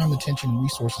extend your time, attention, and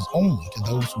resources only to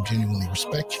those who genuinely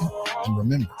respect you. And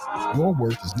remember, your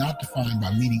worth is not defined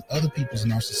by meeting other people's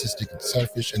narcissistic and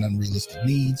selfish and unrealistic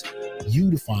needs.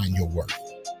 You define your worth.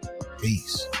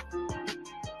 Peace.